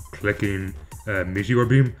start clicking Meteor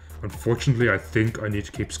Beam, Unfortunately, I think I need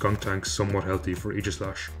to keep Skuntank somewhat healthy for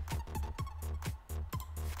Aegislash.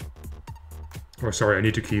 Or sorry, I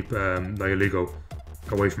need to keep Nihilego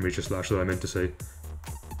away from Aegislash, that I meant to say.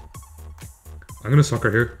 I'm going to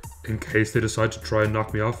Sucker here, in case they decide to try and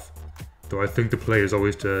knock me off. Though I think the play is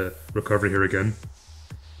always to recover here again,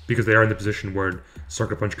 because they are in the position where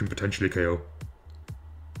Sucker Punch can potentially KO.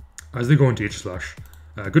 As they go into Aegislash,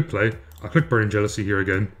 good play. I'll click Burning Jealousy here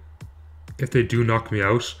again. If they do knock me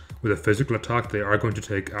out with a physical attack, they are going to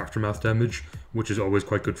take aftermath damage, which is always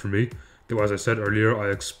quite good for me. Though as I said earlier, I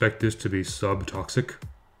expect this to be sub-toxic,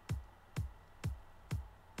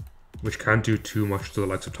 which can't do too much to the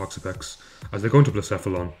likes of Toxapex. As they go into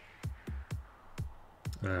Blacephalon,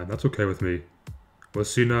 that's okay with me. We'll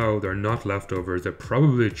see now, they're not leftovers, they're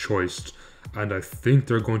probably choiced, and I think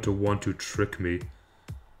they're going to want to trick me.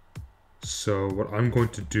 So what I'm going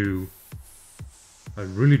to do, I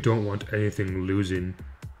really don't want anything losing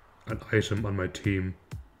an item on my team.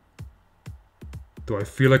 Though I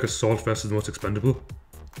feel like Assault Vest is the most expendable.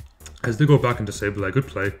 As they go back into Sableye, good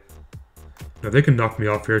play. Now they can knock me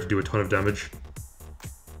off here to do a ton of damage.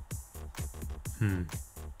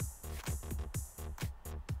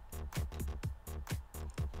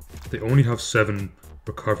 They only have 7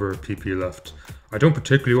 Recover PP left. I don't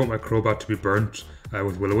particularly want my Crobat to be burnt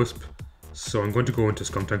with Will-O-Wisp, so I'm going to go into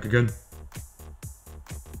Skuntank again.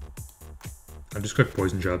 And just click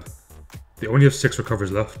Poison Jab. They only have 6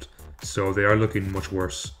 Recovers left, so they are looking much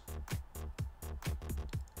worse.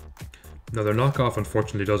 Now their knockoff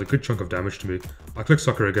unfortunately does a good chunk of damage to me. I'll click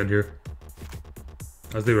Sucker again here,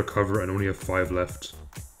 as they recover and only have 5 left.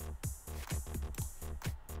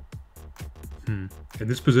 In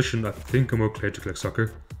this position, I think I'm okay to click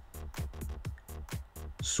Sucker.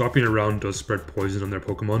 Swapping around does spread poison on their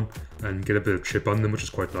Pokemon and get a bit of chip on them, which is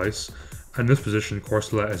quite nice. And in this position,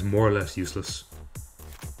 Corsola is more or less useless.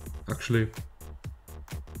 Actually,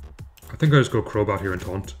 I think I'll just go Crobat here and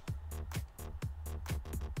Taunt.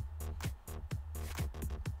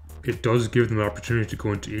 It does give them an opportunity to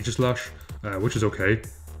go into Aegislash, which is okay.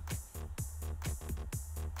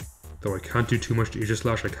 Though I can't do too much to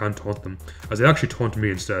Aegislash, I can taunt them, as they actually taunt me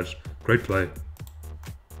instead. Great play.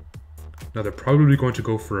 Now they're probably going to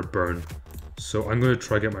go for a burn, so I'm going to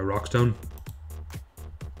try to get my rocks down.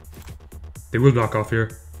 They will knock off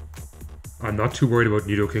here. I'm not too worried about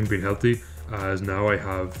Nidoking being healthy, as now I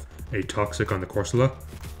have a Toxic on the Corsola.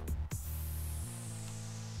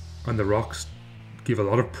 And the rocks give a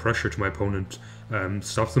lot of pressure to my opponent,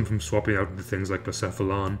 stops them from swapping out into things like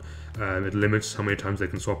Blacephalon. It limits how many times they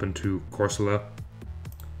can swap into Corsola.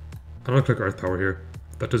 And I'll click Earth Power here.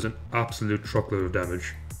 That does an absolute truckload of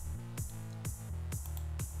damage.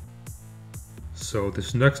 So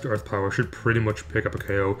this next Earth Power should pretty much pick up a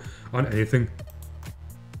KO on anything,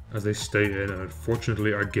 as they stay in and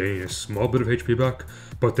unfortunately are gaining a small bit of HP back,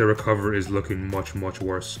 but their recover is looking much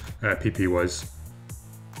worse PP wise.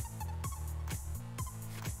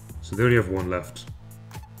 So they only have 1 left.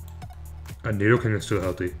 And Nidoking is still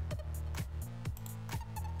healthy.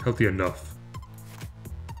 Healthy enough.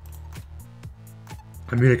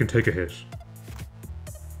 I mean, I can take a hit.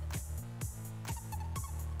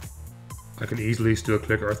 I can easily still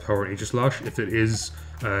click Earth Power and Aegislash. If it is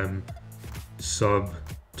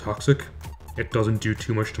sub-toxic, it doesn't do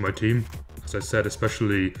too much to my team. As I said,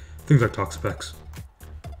 especially things like Toxapex.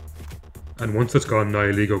 And once that's gone,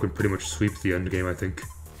 Nihilego can pretty much sweep the end game, I think.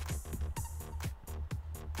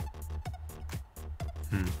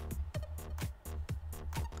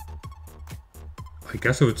 I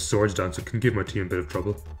guess if it's Swords Dance, it can give my team a bit of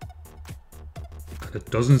trouble. And it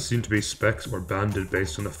doesn't seem to be Specs or Banded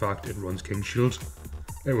based on the fact it runs King Shield.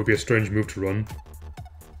 It would be a strange move to run.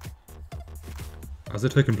 As they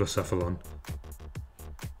take in Blacephalon,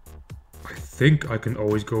 I think I can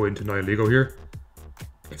always go into Nihilego here.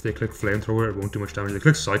 If they click Flamethrower, it won't do much damage. They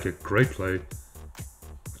click Psychic, great play.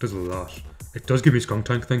 It does a lot. It does give me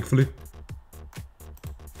Skuntank, thankfully.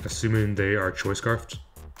 Assuming they are Choice Scarfed.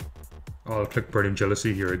 I'll click Burning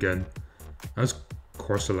Jealousy here again, as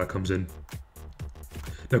Corsola comes in.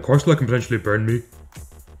 Now Corsola can potentially burn me,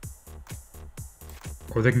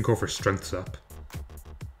 or they can go for Strength Sap.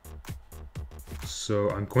 So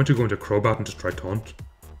I'm going to go into Crobat and just try Taunt.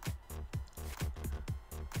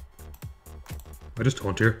 I just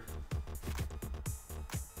Taunt here.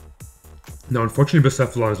 Now unfortunately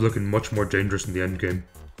Blacephalon is looking much more dangerous in the end game.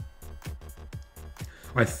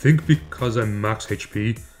 I think because I'm max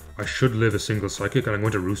HP, I should live a single Psychic, and I'm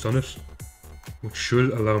going to Roost on it, which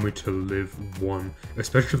should allow me to live 1,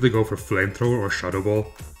 especially if they go for Flamethrower or Shadow Ball.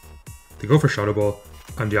 They go for Shadow Ball,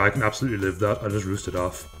 and yeah, I can absolutely live that. I'll just Roost it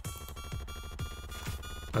off.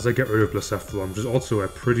 as I get rid of Blacephalon, which is also a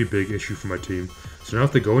pretty big issue for my team. So now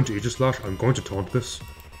if they go into Aegislash, I'm going to taunt this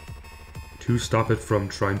to stop it from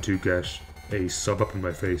trying to get a sub up in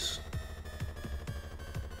my face.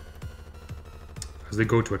 As they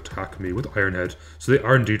go to attack me with Iron Head. So they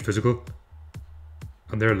are indeed physical,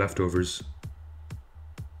 and they're leftovers.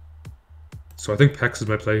 So I think Pex is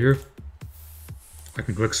my play here. I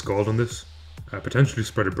can click Scald on this, potentially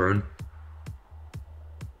spread a burn.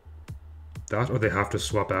 That, or they have to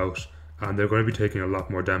swap out, and they're going to be taking a lot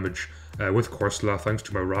more damage with Corsola thanks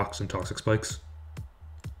to my rocks and toxic spikes.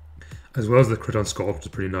 As well as the crit on Scald, which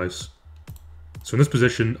is pretty nice. So in this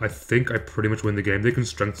position, I think I pretty much win the game. They can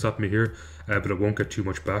strength stop me here, but it won't get too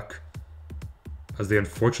much back, as they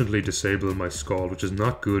unfortunately disable my Scald, which is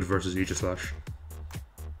not good versus Aegislash.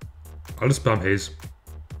 I'll just spam Haze.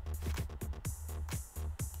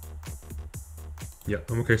 Yeah,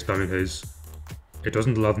 I'm okay spamming Haze. It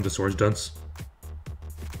doesn't allow them to Swords Dance.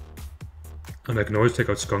 And I can always take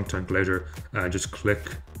out Skunk Tank later and just click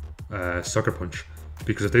Sucker Punch.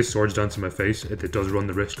 Because if they Swords Dance in my face, it does run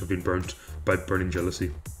the risk of being burnt by Burning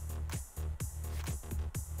Jealousy.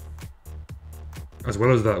 As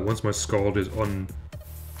well as that, once my Scald is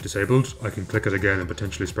disabled, I can click it again and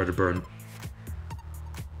potentially spread a burn.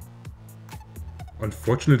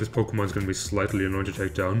 Unfortunately, this Pokemon is going to be slightly annoying to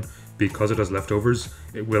take down. Because it has leftovers,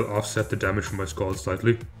 it will offset the damage from my Scald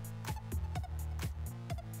slightly.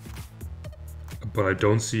 But I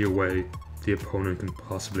don't see a way the opponent can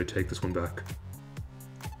possibly take this one back.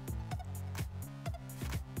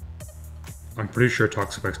 I'm pretty sure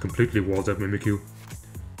Toxapex completely walls out Mimikyu.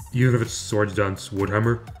 Even if it's Swords Dance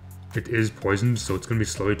Woodhammer, it is poisoned, so it's going to be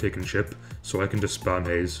slowly taking chip, so I can just spam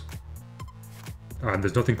Haze. And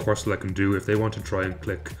there's nothing Corsola can do. If they want to try and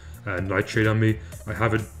click Nightshade on me, I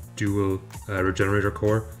have a dual Regenerator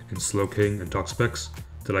Core in Slowking and Toxapex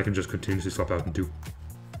that I can just continuously swap out into.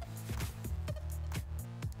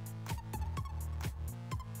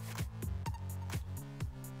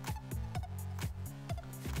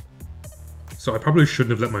 So I probably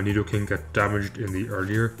shouldn't have let my Nidoking get damaged in the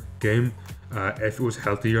earlier game. If it was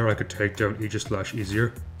healthier, I could take down Aegislash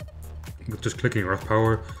easier with just clicking Earth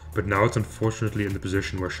Power, but now it's unfortunately in the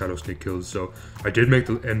position where Shadow Sneak kills, so I did make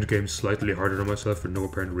the end game slightly harder on myself for no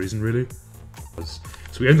apparent reason really.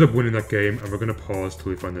 So we ended up winning that game, and we're going to pause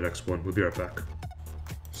till we find the next one. We'll be right back.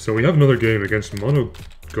 So we have another game against Mono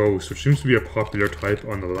Ghost, which seems to be a popular type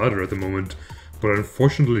on the ladder at the moment, but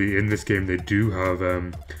unfortunately in this game they do have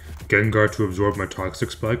Gengar to absorb my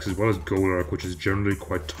Toxic Spikes, as well as Golurk, which is generally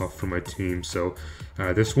quite tough for my team, so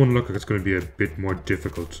this one looks like it's going to be a bit more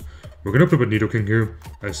difficult. We're going to open up a Nidoking here.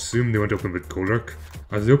 I assume they want to open with Golurk,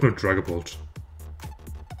 as they open up Dragapult.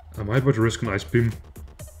 Am I about to risk an Ice Beam?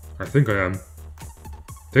 I think I am.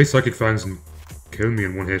 They Psychic Fangs and kill me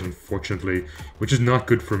in one hit, unfortunately, which is not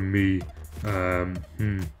good for me. That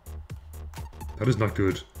is not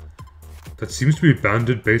good. That seems to be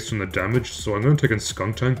banded based on the damage, so I'm going to take in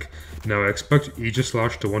Skunk Tank. Now I expect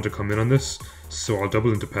Aegislash to want to come in on this, so I'll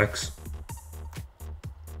double into Pex.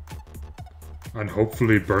 And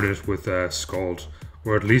hopefully burn it with Scald,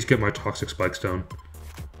 or at least get my Toxic Spikes down.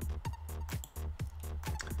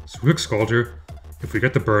 So we click Scald here. If we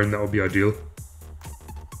get the burn, that would be ideal.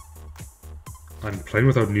 And playing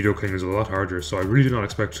without Nidoking is a lot harder, so I really do not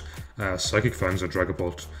expect Psychic Fangs on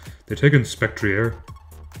Dragapult. They take in Spectrier,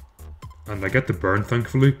 and I get the burn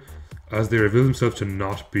thankfully, as they reveal themselves to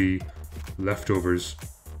not be leftovers.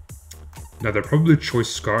 Now they're probably Choice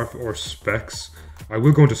Scarf or Specs. I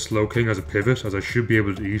will go into Slowking as a pivot, as I should be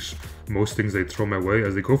able to eat most things they throw my way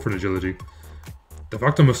as they go for an agility. The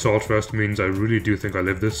fact I'm Assault Vest means I really do think I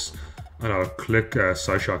live this, and I'll click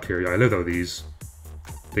Psyshock here. Yeah, I live out these.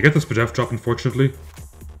 They get the Spadef drop unfortunately,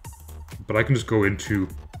 but I can just go into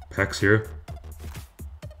Pex here,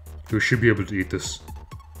 who should be able to eat this.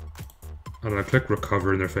 And I click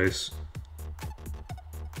Recover in their face.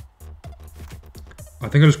 I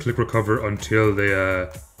think I just click Recover until they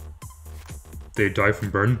die from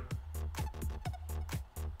burn.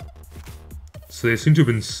 So they seem to have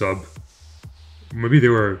been sub. Maybe they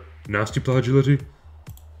were Nasty Plot Agility,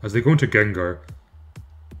 as they go into Gengar.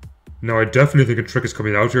 Now I definitely think a trick is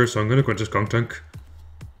coming out here, so I'm going to go into Skunk Tank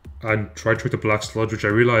and try to trick the Black Sludge, which I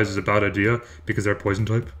realize is a bad idea because they're Poison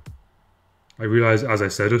type. I realize as I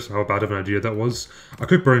said it how bad of an idea that was. I'll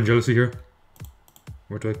click Burning Jealousy here.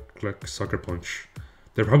 Where do I click Sucker Punch?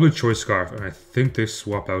 They're probably Choice Scarf, and I think they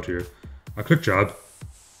swap out here. I'll click Jab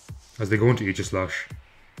as they go into Aegislash.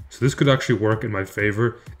 So this could actually work in my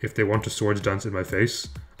favour if they want to Swords Dance in my face.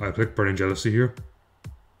 I'll click Burning Jealousy here.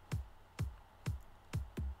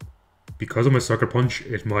 Because of my Sucker Punch,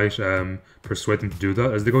 it might persuade them to do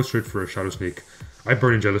that, as they go straight for a Shadow Sneak. I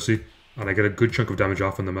burn in Jealousy, and I get a good chunk of damage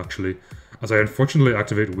off on them actually, as I unfortunately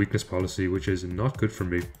activate Weakness Policy, which is not good for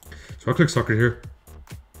me. So I'll click Sucker here,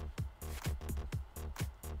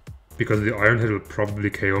 because the Iron Head will probably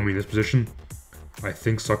KO me in this position. I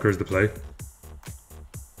think Sucker is the play.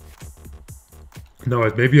 Now,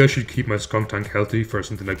 maybe I should keep my Skunk Tank healthy for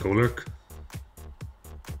something like Golurk.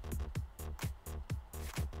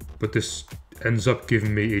 But this ends up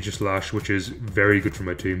giving me Aegis Lash, which is very good for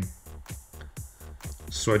my team.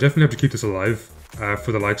 So I definitely have to keep this alive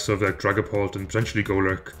for the likes of like Dragapult and potentially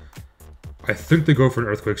Golurk. I think they go for an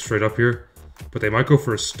Earthquake straight up here, but they might go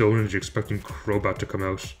for a Stone Energy expecting Crobat to come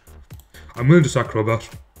out. I'm willing to sack Crobat,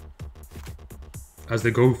 as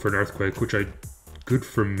they go for an Earthquake, which good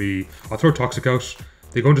for me. I'll throw Toxic out.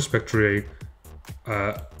 They go into Spectre.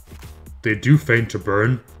 They do feign to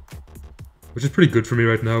burn, which is pretty good for me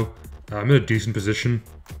right now. I'm in a decent position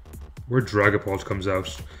where Dragapult comes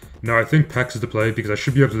out. Now I think Pex is the play because I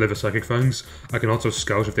should be able to live a Psychic Fangs. I can also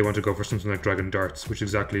Scout if they want to go for something like Dragon Darts, which is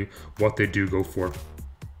exactly what they do go for.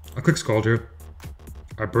 I'll click Scald here.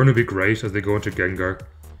 Our burn would be great as they go into Gengar.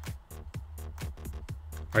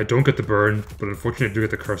 I don't get the burn, but unfortunately I do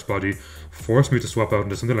get the Curse Body. Force me to swap out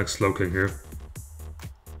into something like Slowking here,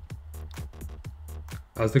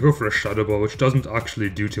 as they go for a Shadow Ball, which doesn't actually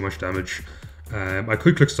do too much damage. I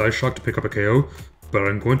could click Side Shock to pick up a KO, but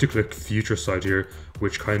I'm going to click Future Sight here,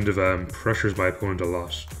 which kind of pressures my opponent a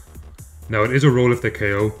lot. Now it is a roll if they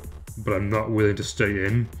KO, but I'm not willing to stay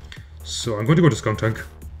in, so I'm going to go to Skunk Tank.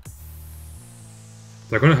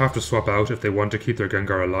 They're going to have to swap out if they want to keep their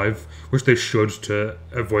Gengar alive, which they should to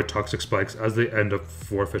avoid Toxic Spikes as they end up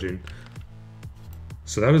forfeiting.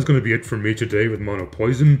 So that is going to be it for me today with Mono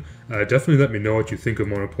Poison. Definitely let me know what you think of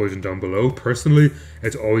Mono Poison down below. Personally,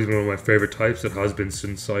 it's always been one of my favorite types. It has been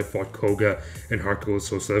since I fought Koga in Heart Gold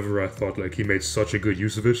Soul Silver. I thought like he made such a good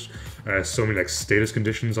use of it. So many like status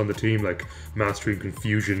conditions on the team, like Mastery,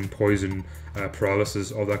 Confusion, Poison,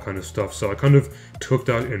 Paralysis, all that kind of stuff. So I kind of took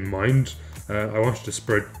that in mind. I wanted to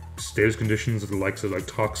spread status conditions of the likes of like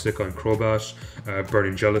Toxic on Crobat,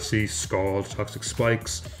 Burning Jealousy, Scald, Toxic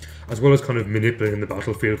Spikes, as well as kind of manipulating the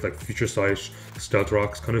battlefield like Future Sight, Stealth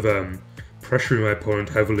Rocks, kind of pressuring my opponent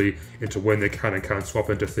heavily into when they can and can't swap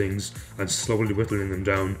into things and slowly whittling them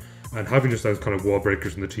down, and having just those kind of wall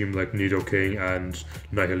breakers in the team like Nidoking and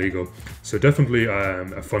Nihilego. So definitely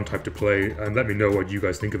a fun type to play, and let me know what you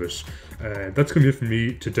guys think of it. That's going to be it from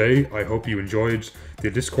me today. I hope you enjoyed. The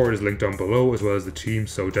Discord is linked down below as well as the team,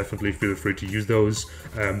 so definitely feel free to use those.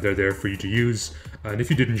 They're there for you to use. And if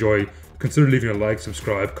you did enjoy, consider leaving a like,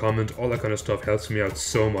 subscribe, comment, all that kind of stuff helps me out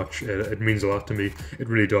so much. It means a lot to me. It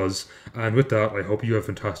really does. And with that, I hope you have a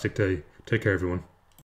fantastic day. Take care, everyone.